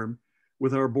our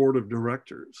board of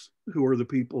directors, who are the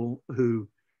people who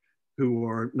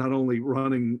are not only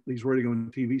running these radio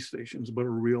and TV stations, but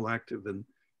are real active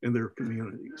in their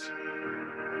communities.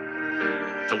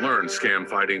 To learn scam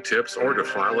fighting tips or to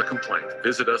file a complaint,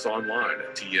 visit us online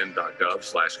at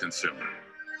tn.gov/consumer.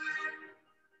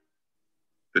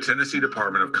 The Tennessee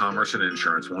Department of Commerce and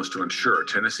Insurance wants to ensure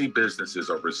Tennessee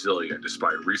businesses are resilient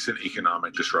despite recent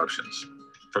economic disruptions.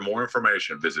 For more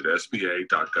information, visit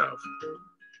sba.gov.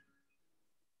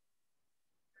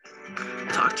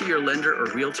 Talk to your lender or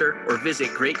realtor or visit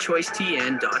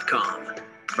greatchoicetn.com.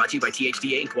 Brought to you by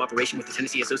THDA in cooperation with the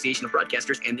Tennessee Association of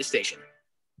Broadcasters and this station.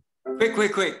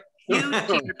 Quick.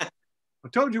 I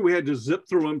told you we had to zip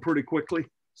through them pretty quickly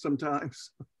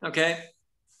sometimes. Okay.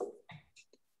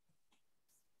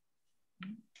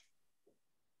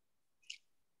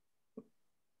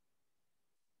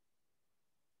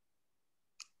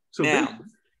 So now,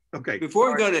 okay.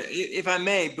 Before we go to, if I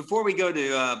may, before we go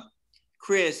to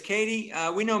Chris, Katie,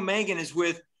 we know Megan is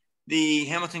with the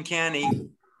Hamilton County.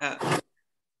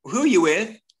 Who are you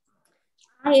with?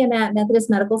 I am at Methodist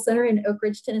Medical Center in Oak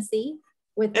Ridge, Tennessee.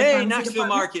 With the Knoxville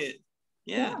Market.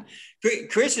 Yeah.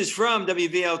 Chris is from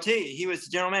WVLT. He was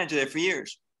the general manager there for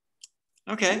years.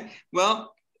 Okay.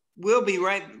 Well, we'll be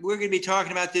right. We're going to be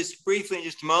talking about this briefly in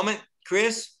just a moment.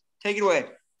 Chris, take it away.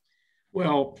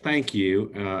 Well, thank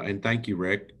you. And thank you,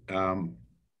 Rick.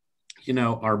 You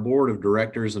know, our board of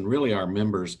directors and really our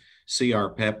members see our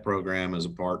PEP program as a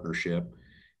partnership.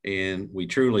 And we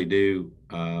truly do.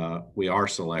 We are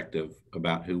selective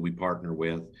about who we partner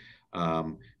with.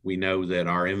 We know that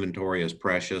our inventory is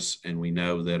precious, and we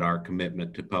know that our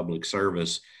commitment to public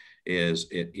service is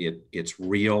it's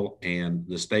real, and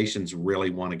the stations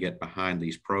really want to get behind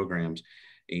these programs.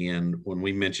 And when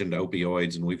we mentioned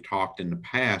opioids, and we've talked in the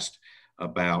past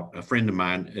about a friend of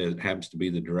mine happens to be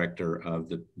the director of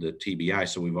the TBI.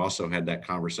 So we've also had that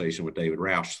conversation with David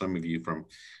Roush. Some of you from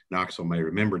Knoxville may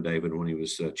remember David when he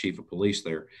was chief of police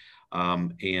there.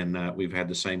 And we've had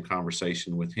the same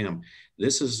conversation with him.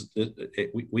 This is,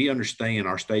 we understand,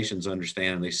 our stations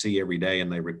understand, and they see every day,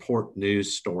 and they report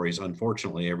news stories,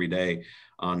 unfortunately, every day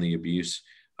on the abuse,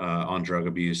 on drug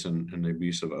abuse and the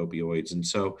abuse of opioids. And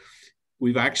so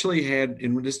we've actually had,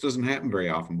 and this doesn't happen very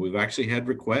often, we've actually had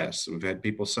requests. We've had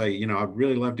people say, you know, I'd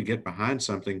really love to get behind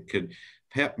something. Could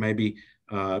PEP maybe,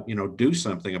 you know, do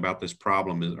something about this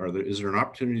problem? Is there an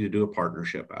opportunity to do a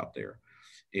partnership out there?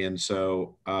 And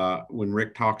so when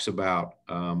Rick talks about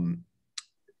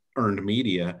earned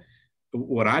media,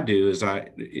 what I do is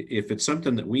if it's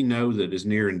something that we know that is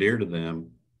near and dear to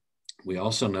them, we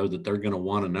also know that they're going to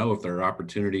want to know if there are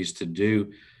opportunities to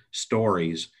do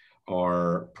stories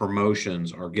or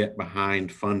promotions or get behind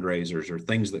fundraisers or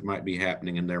things that might be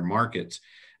happening in their markets.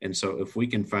 And so if we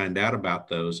can find out about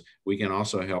those, we can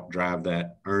also help drive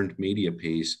that earned media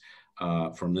piece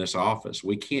from this office.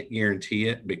 We can't guarantee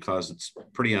it because it's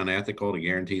pretty unethical to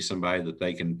guarantee somebody that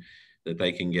they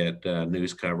can get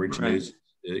news coverage. Right.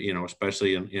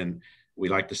 especially in we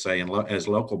like to say as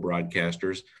local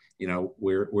broadcasters,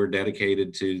 we're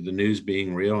dedicated to the news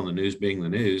being real and the news being the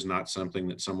news, not something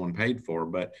that someone paid for.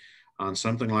 But on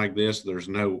something like this, there's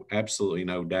absolutely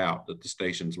no doubt that the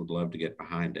stations would love to get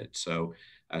behind it. So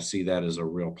I see that as a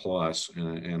real plus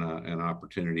and an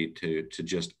opportunity to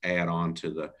just add on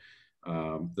to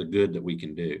the good that we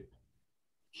can do.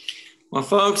 Well,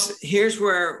 folks, here's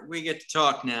where we get to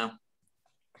talk now.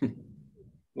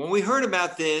 When we heard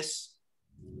about this,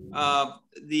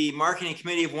 the marketing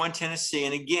committee of One Tennessee,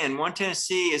 and again, One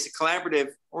Tennessee is a collaborative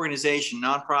organization,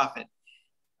 nonprofit.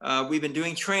 We've been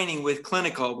doing training with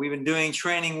clinical. We've been doing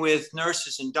training with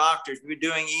nurses and doctors. We've been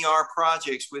doing ER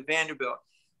projects with Vanderbilt.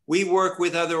 We work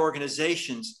with other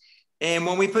organizations. And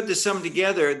when we put this sum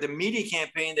together, the media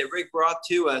campaign that Rick brought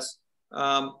to us,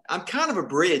 I'm kind of a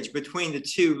bridge between the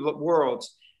two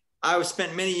worlds. I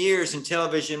spent many years in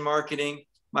television marketing.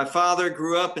 My father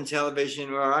grew up in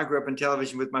television, or I grew up in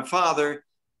television with my father.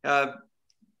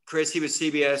 Chris, he was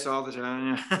CBS all the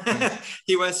time.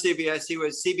 He was CBS. He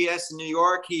was CBS in New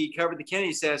York. He covered the Kennedy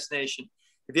assassination.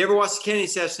 If you ever watched the Kennedy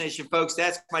assassination, folks,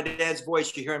 that's my dad's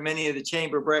voice you hear in many of the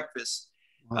chamber breakfasts.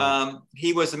 Wow.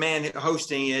 He was the man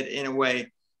hosting it in a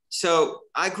way. So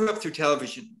I grew up through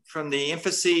television from the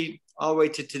infancy all the way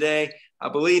to today. I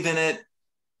believe in it.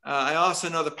 I also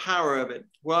know the power of it.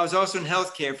 Well, I was also in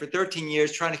healthcare for 13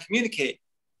 years trying to communicate.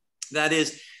 That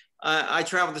is, I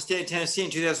traveled the state of Tennessee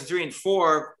in 2003 and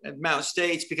 2004 at Mountain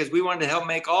States because we wanted to help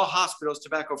make all hospitals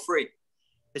tobacco free.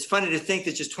 It's funny to think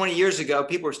that just 20 years ago,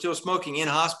 people were still smoking in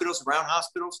hospitals, around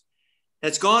hospitals.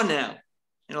 That's gone now.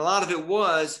 And a lot of it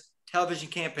was television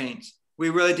campaigns. We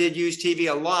really did use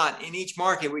TV a lot in each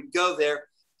market. We'd go there,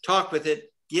 talk with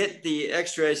it, get the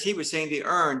extra, as he was saying, the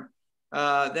earn.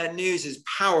 That news is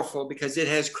powerful because it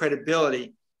has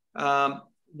credibility.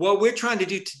 What we're trying to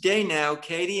do today now,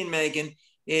 Katie and Megan,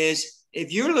 is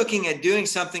if you're looking at doing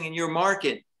something in your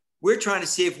market, we're trying to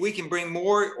see if we can bring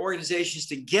more organizations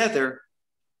together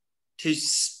to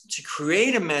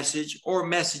create a message or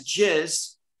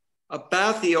messages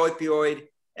about the opioid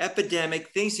epidemic,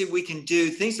 things that we can do,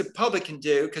 things the public can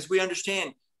do, because we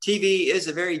understand TV is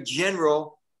a very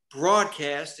general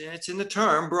broadcast, and it's in the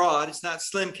term broad, it's not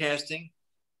slim casting.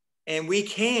 And we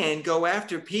can go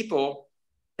after people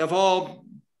of all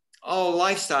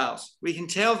lifestyles. We can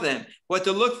tell them what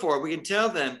to look for. We can tell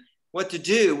them what to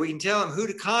do. We can tell them who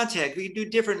to contact. We can do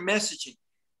different messaging.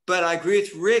 But I agree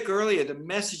with Rick earlier, the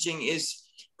messaging is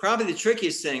probably the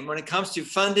trickiest thing when it comes to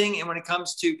funding and when it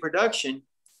comes to production.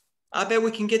 I bet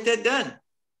we can get that done,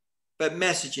 but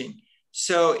messaging.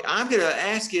 So I'm going to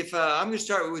ask if I'm going to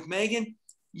start with Megan.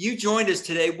 You joined us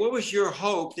today. What was your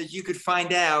hope that you could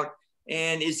find out?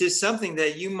 And is this something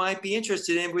that you might be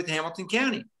interested in with Hamilton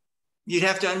County? You'd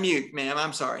have to unmute, ma'am.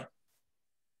 I'm sorry.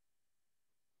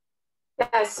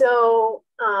 Yeah, so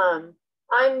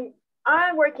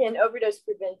I work in overdose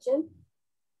prevention.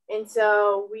 And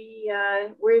so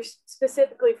we're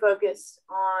specifically focused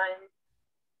on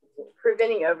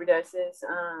preventing overdoses,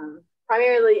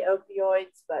 primarily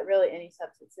opioids, but really any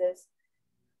substances.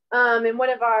 And one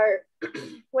of our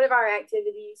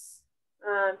activities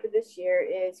for this year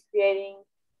is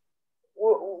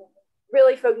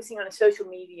really focusing on a social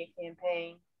media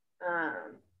campaign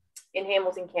in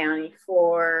Hamilton County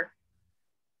for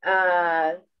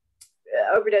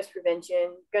overdose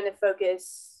prevention. Going to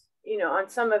focus, on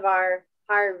some of our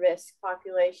higher risk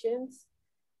populations.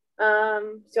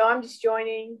 So I'm just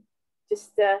joining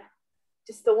just to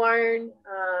learn.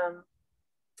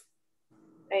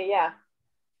 Yeah.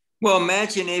 Well,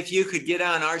 imagine if you could get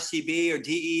on RCB or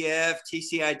DEF,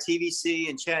 TCI, TVC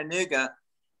in Chattanooga,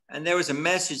 and there was a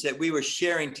message that we were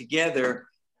sharing together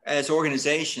as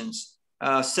organizations,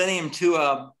 sending them to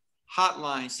a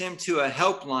hotline, send them to a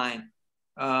helpline.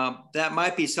 That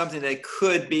might be something that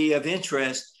could be of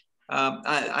interest.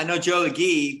 I know Joe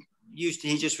Legee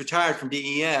he just retired from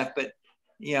DEF, but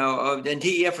and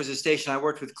DEF was a station I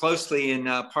worked with closely in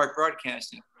Park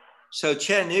Broadcasting. So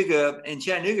Chattanooga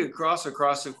also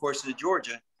crossed, of course, into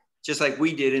Georgia, just like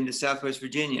we did into Southwest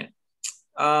Virginia.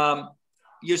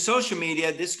 Your social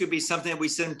media, this could be something that we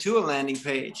send them to a landing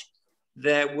page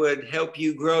that would help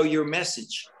you grow your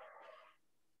message.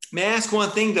 May I ask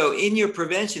one thing though, in your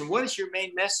prevention, what is your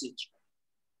main message?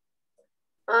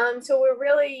 So we're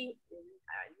really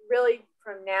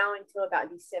from now until about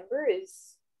December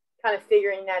is kind of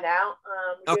figuring that out.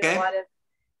 We're doing a lot of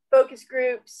focus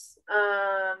groups,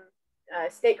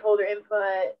 stakeholder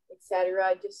input,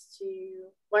 etc., just to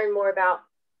learn more about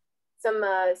some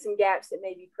gaps that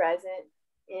may be present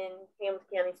in Hamilton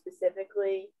County,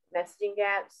 specifically messaging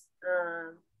gaps,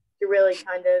 to really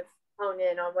kind of hone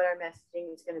in on what our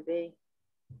messaging is going to be.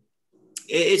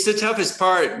 It's the toughest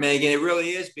part, Megan. It really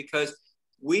is, because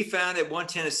we found at One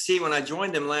Tennessee, when I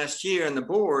joined them last year on the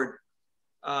board,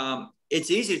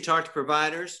 it's easy to talk to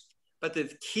providers, but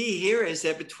the key here is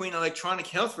that between electronic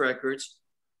health records,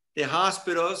 the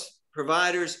hospitals,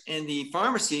 providers, and the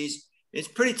pharmacies, it's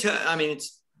pretty tough. I mean,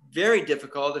 it's very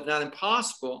difficult, if not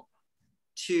impossible,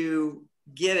 to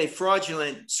get a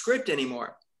fraudulent script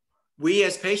anymore. We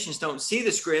as patients don't see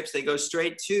the scripts. They go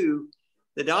straight to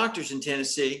the doctors in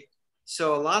Tennessee.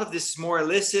 So a lot of this is more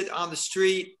illicit, on the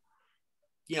street,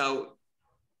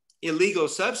 illegal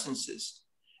substances.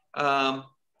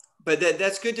 But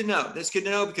that's good to know. That's good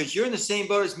to know, because you're in the same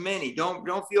boat as many.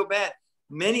 Don't feel bad.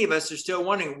 Many of us are still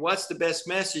wondering what's the best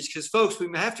message, because folks, we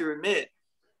have to admit,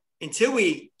 until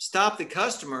we stop the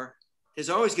customer, there's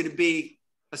always going to be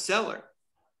a seller.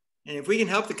 And if we can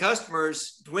help the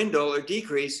customers dwindle or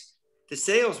decrease, the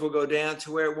sales will go down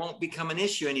to where it won't become an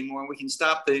issue anymore, and we can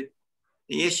stop the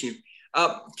issue.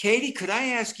 Katie, could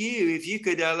I ask you if you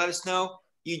could let us know,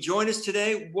 you joined us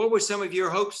today. What were some of your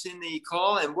hopes in the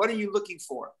call, and what are you looking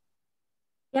for?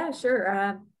 Yeah,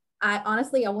 sure. I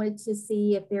wanted to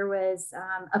see if there was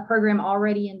a program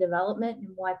already in development and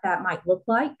what that might look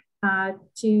like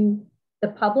to the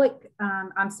public.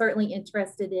 I'm certainly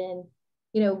interested in,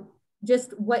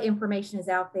 just what information is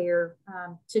out there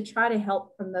to try to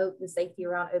help promote the safety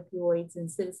around opioids and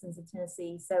citizens of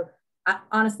Tennessee. So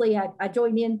I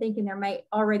joined in thinking there may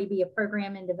already be a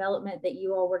program in development that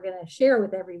you all were going to share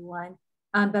with everyone.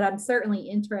 But I'm certainly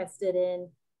interested in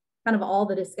kind of all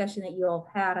the discussion that you all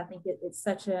had. I think it's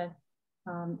such a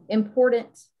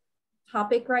important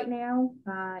topic right now,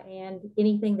 and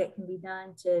anything that can be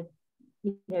done to,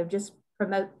 just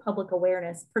promote public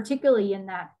awareness, particularly in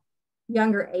that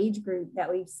younger age group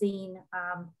that we've seen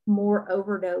more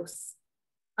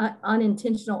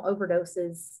unintentional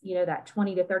overdoses, that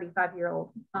 20 to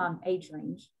 35-year-old age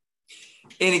range.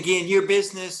 And again, your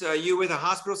business, you with a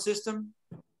hospital system?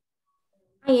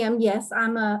 I am, yes.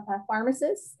 I'm a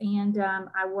pharmacist, and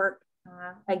I work,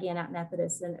 again, at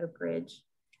Methodist in Oak Ridge.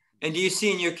 And do you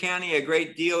see in your county a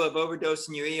great deal of overdose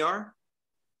in your ER?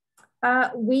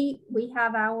 We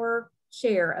have our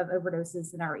share of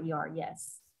overdoses in our ER,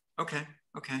 yes. Okay.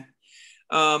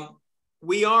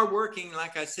 We are working,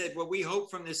 like I said, what we hope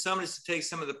from this summit is to take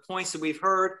some of the points that we've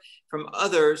heard from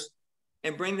others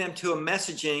and bring them to a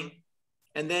messaging,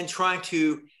 and then trying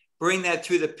to bring that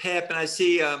through the PEP. And I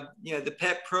see, the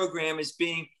PEP program as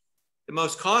being the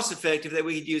most cost effective, that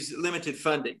we could use limited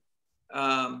funding.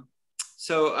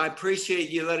 So I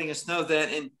appreciate you letting us know that.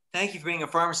 And thank you for being a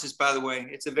pharmacist, by the way.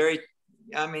 It's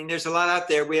there's a lot out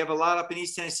there. We have a lot up in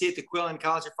East Tennessee at the Quillen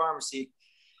College of Pharmacy.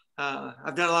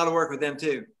 I've done a lot of work with them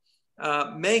too.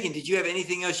 Megan, did you have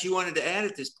anything else you wanted to add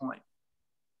at this point?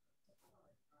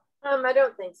 I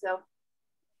don't think so.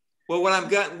 Well,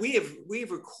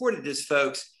 we've recorded this,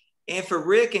 folks. And for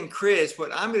Rick and Chris,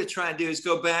 what I'm going to try and do is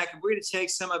go back, and we're going to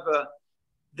take some of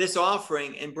this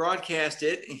offering and broadcast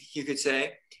it, you could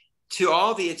say, to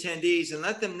all the attendees, and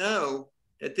let them know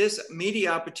that this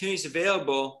media opportunity is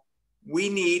available. We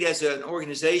need, as an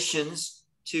organizations,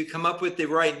 to come up with the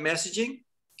right messaging,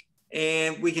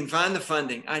 and we can find the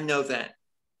funding. I know that,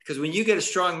 because when you get a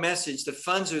strong message, the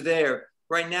funds are there.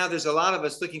 Right now, there's a lot of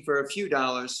us looking for a few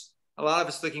dollars, a lot of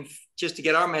us looking just to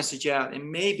get our message out.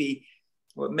 And maybe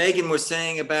what Megan was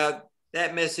saying about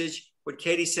that message, what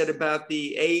Katie said about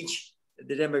the age,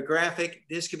 the demographic,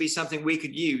 this could be something we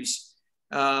could use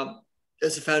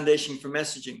as a foundation for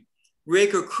messaging.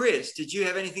 Rick or Chris, did you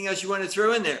have anything else you want to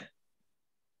throw in there?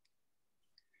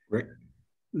 Rick?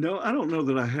 No, I don't know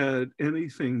that I had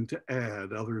anything to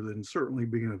add other than certainly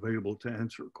being available to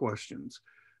answer questions.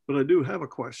 But I do have a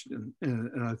question,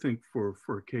 and I think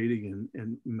for Katie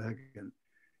and Megan,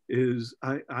 is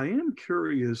I am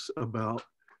curious about,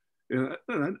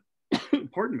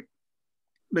 pardon me,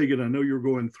 Megan, I know you're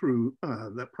going through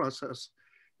that process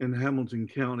in Hamilton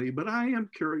County, but I am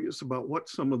curious about what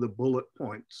some of the bullet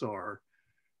points are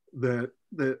that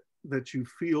you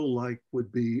feel like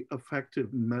would be effective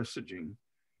messaging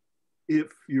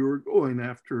if you're going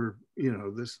after,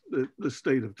 the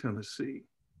state of Tennessee.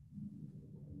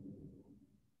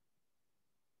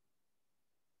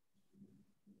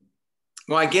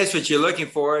 Well, I guess what you're looking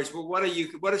for is, well, what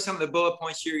are some of the bullet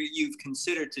points you've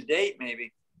considered to date,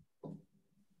 maybe?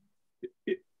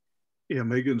 Yeah,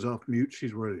 Megan's off mute.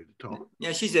 She's ready to talk.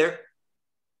 Yeah, she's there.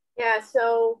 Yeah,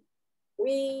 so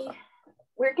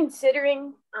we're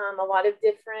considering a lot of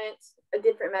different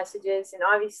messages, and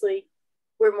obviously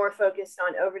we're more focused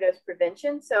on overdose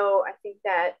prevention. So I think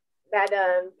that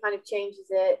kind of changes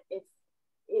it if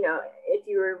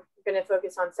you were going to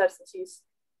focus on substance use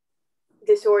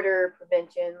disorder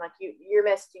prevention. Like your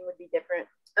messaging would be different.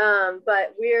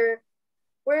 But we're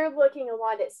looking a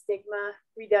lot at stigma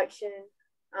reduction,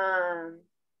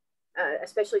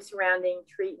 especially surrounding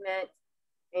treatment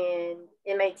and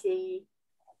MAT.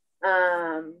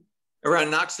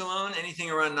 Around Noxalone, anything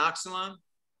around Noxalone?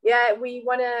 Yeah, we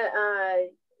want to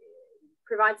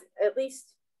provide at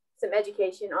least some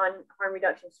education on harm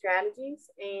reduction strategies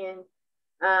and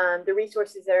the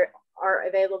resources that are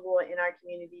available in our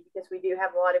community, because we do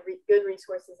have a lot of good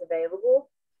resources available,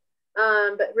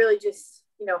 but really just,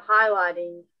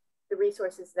 highlighting the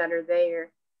resources that are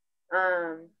there.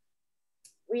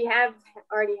 We have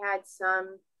already had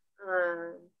some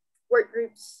work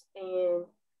groups and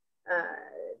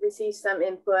received some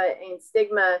input, and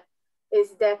stigma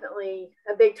is definitely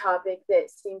a big topic that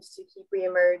seems to keep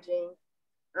reemerging,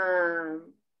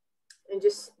 and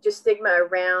just stigma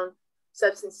around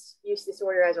substance use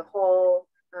disorder as a whole,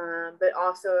 but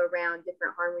also around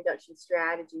different harm reduction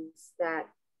strategies that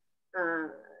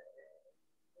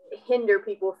hinder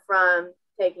people from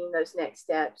taking those next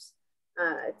steps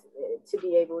to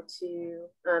be able to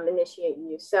initiate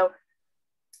use. So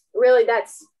really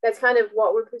that's kind of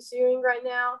what we're pursuing right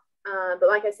now. But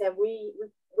like I said,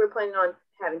 we're planning on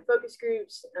having focus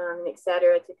groups, and et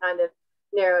cetera, to kind of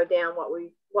narrow down what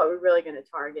we're really going to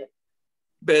target.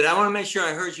 But I want to make sure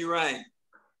I heard you right.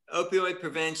 Opioid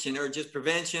prevention, or just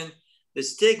prevention, the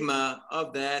stigma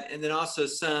of that, and then also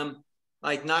some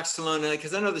like Noxalone,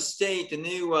 because I know the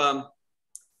new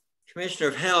commissioner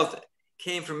of health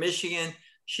came from Michigan.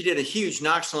 She did a huge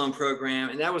Noxalone program,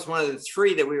 and that was one of the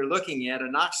three that we were looking at: a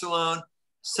Noxalone,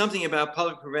 something about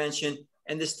public prevention,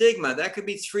 and the stigma. That could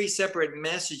be three separate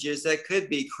messages that could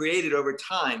be created over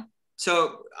time.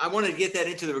 So I wanted to get that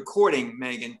into the recording,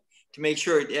 Megan, to make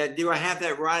sure. Do I have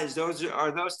that right?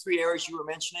 Are those three areas you were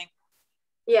mentioning?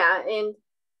 Yeah, and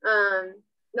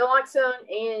naloxone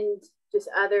and just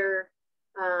other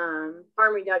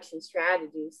harm reduction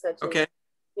strategies, such as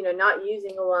not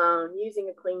using alone, using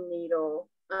a clean needle,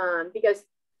 because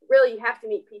really you have to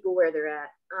meet people where they're at.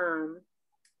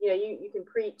 You can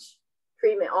preach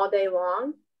treatment all day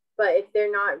long, but if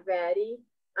they're not ready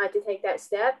to take that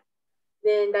step,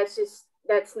 then that's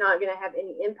not going to have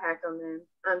any impact on them.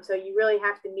 So you really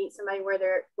have to meet somebody where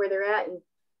they're at, and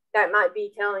that might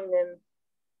be telling them,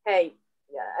 hey,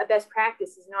 a best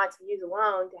practice is not to use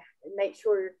alone, to make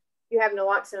sure you have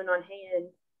naloxone on hand,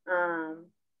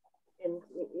 and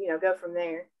go from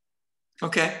there.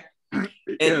 Okay.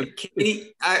 And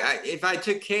Katie, if I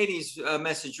took Katie's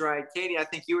message right, Katie, I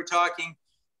think you were talking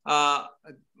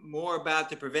more about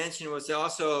the prevention. Was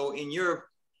also in your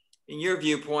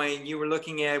viewpoint, you were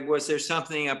looking at, was there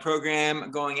a program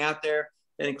going out there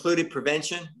that included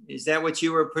prevention? Is that what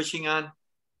you were pushing on?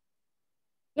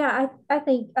 Yeah, I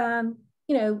think,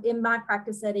 in my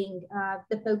practice setting,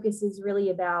 the focus is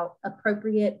really about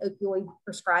appropriate opioid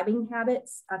prescribing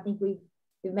habits. I think we've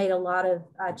made a lot of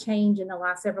change in the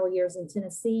last several years in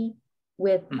Tennessee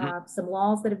with some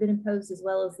laws that have been imposed, as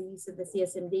well as the use of the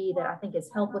CSMD, that I think has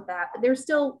helped with that. But there's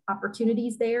still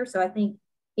opportunities there. So I think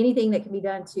anything that can be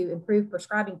done to improve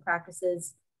prescribing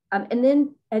practices, and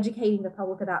then educating the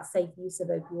public about safe use of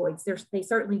opioids. They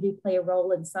certainly do play a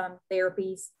role in some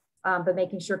therapies, but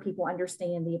making sure people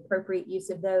understand the appropriate use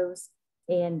of those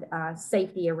and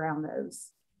safety around those.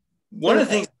 One of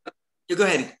the things, you go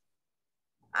ahead.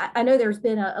 I know there's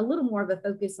been a little more of a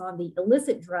focus on the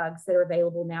illicit drugs that are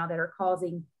available now that are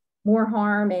causing more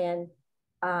harm, and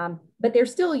but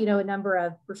there's still, a number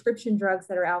of prescription drugs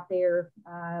that are out there,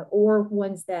 or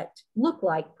ones that look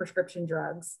like prescription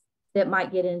drugs that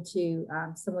might get into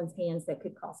someone's hands that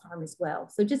could cause harm as well.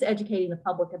 So just educating the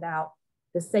public about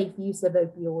the safe use of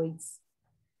opioids.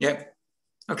 Yep.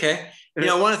 Okay.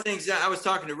 One of the things that I was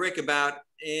talking to Rick about,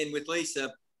 and with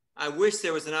Lisa, I wish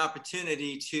there was an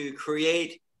opportunity to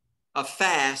create a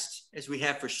fast, as we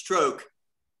have for stroke,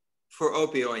 for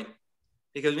opioid.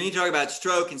 Because when you talk about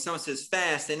stroke and someone says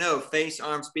fast, they know face,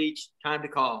 arm, speech, time to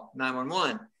call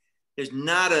 911. There's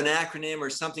not an acronym or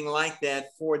something like that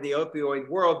for the opioid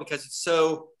world because it's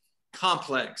so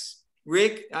complex.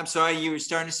 Rick, I'm sorry, you were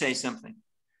starting to say something.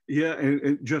 Yeah,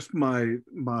 and just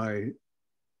the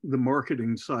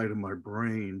marketing side of my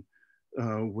brain,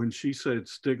 when she said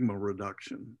stigma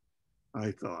reduction,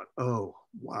 I thought, oh,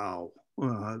 wow,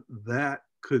 that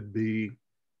could be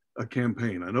a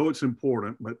campaign. I know it's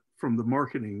important, but from the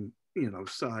marketing,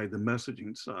 side, the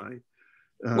messaging side.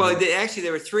 Well,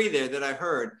 there were three there that I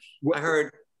heard. I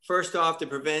heard first off the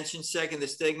prevention, second the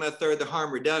stigma, third the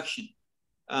harm reduction.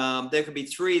 There could be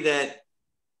three that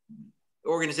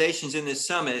organizations in this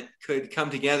summit could come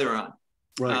together on.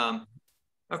 Right.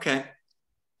 Okay.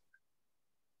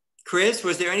 Chris,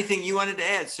 was there anything you wanted to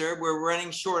add, sir? We're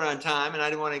running short on time, and I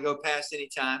didn't want to go past any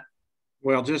time.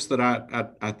 Well, just that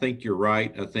I think you're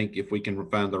right. I think if we can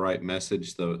find the right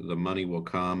message, the money will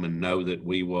come, and know that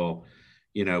we will,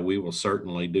 we will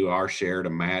certainly do our share to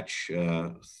match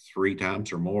 3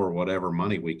 times or more, whatever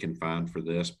money we can find for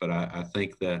this. But I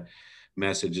think the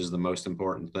message is the most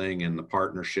important thing, and the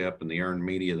partnership and the earned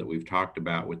media that we've talked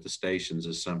about with the stations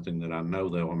is something that I know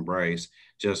they'll embrace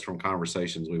just from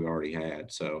conversations we've already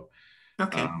had. So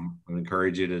okay. I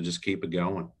encourage you to just keep it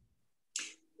going.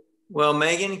 Well,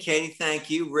 Megan, Katie, thank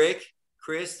you. Rick,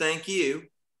 Chris, thank you.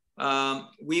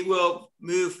 We will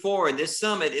move forward. This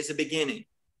summit is a beginning.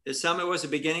 The summit was a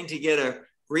beginning to get a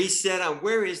reset on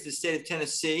where is the state of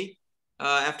Tennessee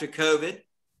after COVID.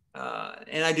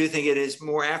 And I do think it is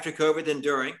more after COVID than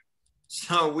during.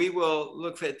 So we will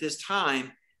look at this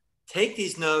time, take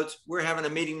these notes. We're having a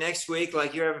meeting next week,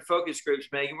 like you're having focus groups,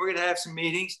 Megan. We're going to have some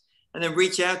meetings and then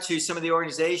reach out to some of the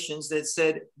organizations that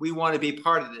said we want to be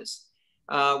part of this.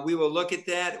 We will look at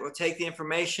that. We'll take the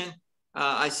information.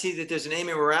 I see that there's an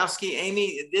Amy Borowski.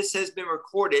 Amy, this has been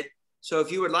recorded. So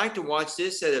if you would like to watch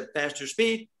this at a faster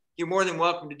speed, you're more than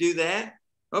welcome to do that.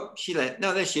 Oh, she left.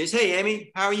 No, there she is. Hey,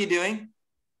 Amy, how are you doing?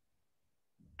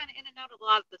 Kind of in and out of a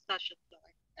lot of the sessions.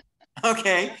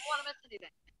 Okay. I don't want to miss anything.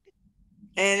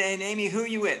 And Amy, who are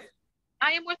you with?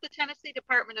 I am with the Tennessee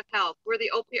Department of Health. We're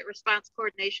the Opiate Response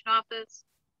Coordination Office.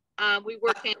 We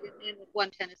work hand in hand with One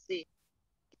Tennessee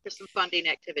for some funding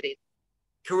activities.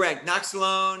 Correct.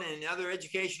 Noxalone and other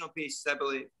educational pieces, I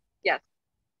believe. Yes.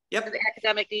 Yep. For the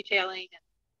academic detailing.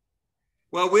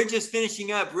 Well, we're just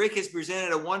finishing up. Rick has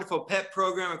presented a wonderful PEP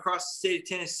program across the state of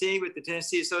Tennessee with the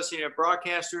Tennessee Association of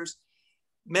Broadcasters.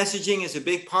 Messaging is a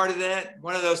big part of that.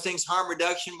 One of those things, harm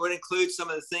reduction, would include some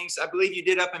of the things I believe you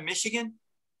did up in Michigan.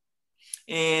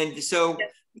 And so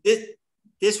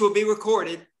this will be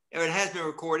recorded, or it has been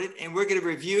recorded, and we're going to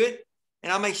review it.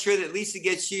 And I'll make sure that Lisa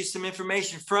gets you some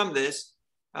information from this.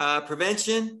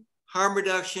 Prevention, harm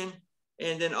reduction,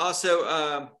 and then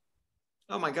also,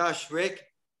 oh my gosh, Rick,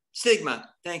 stigma.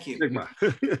 Thank you. Stigma.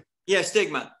 Yeah,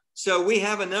 stigma. So we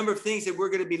have a number of things that we're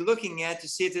going to be looking at to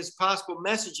see if there's possible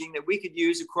messaging that we could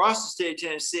use across the state of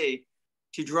Tennessee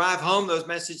to drive home those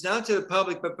messages, not to the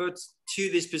public, but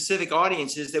to the specific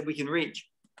audiences that we can reach.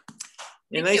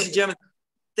 And ladies and gentlemen,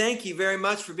 thank you very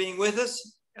much for being with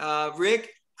us.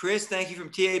 Rick, Chris, thank you from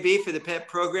TAB for the PEP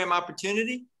program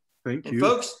opportunity. Thank you. And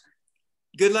folks,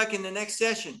 good luck in the next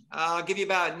session. I'll give you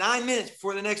about 9 minutes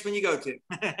before the next one you go to.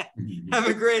 Have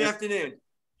a great afternoon.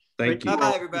 Thank you.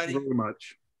 Bye-bye, everybody. Thank you very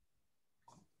much.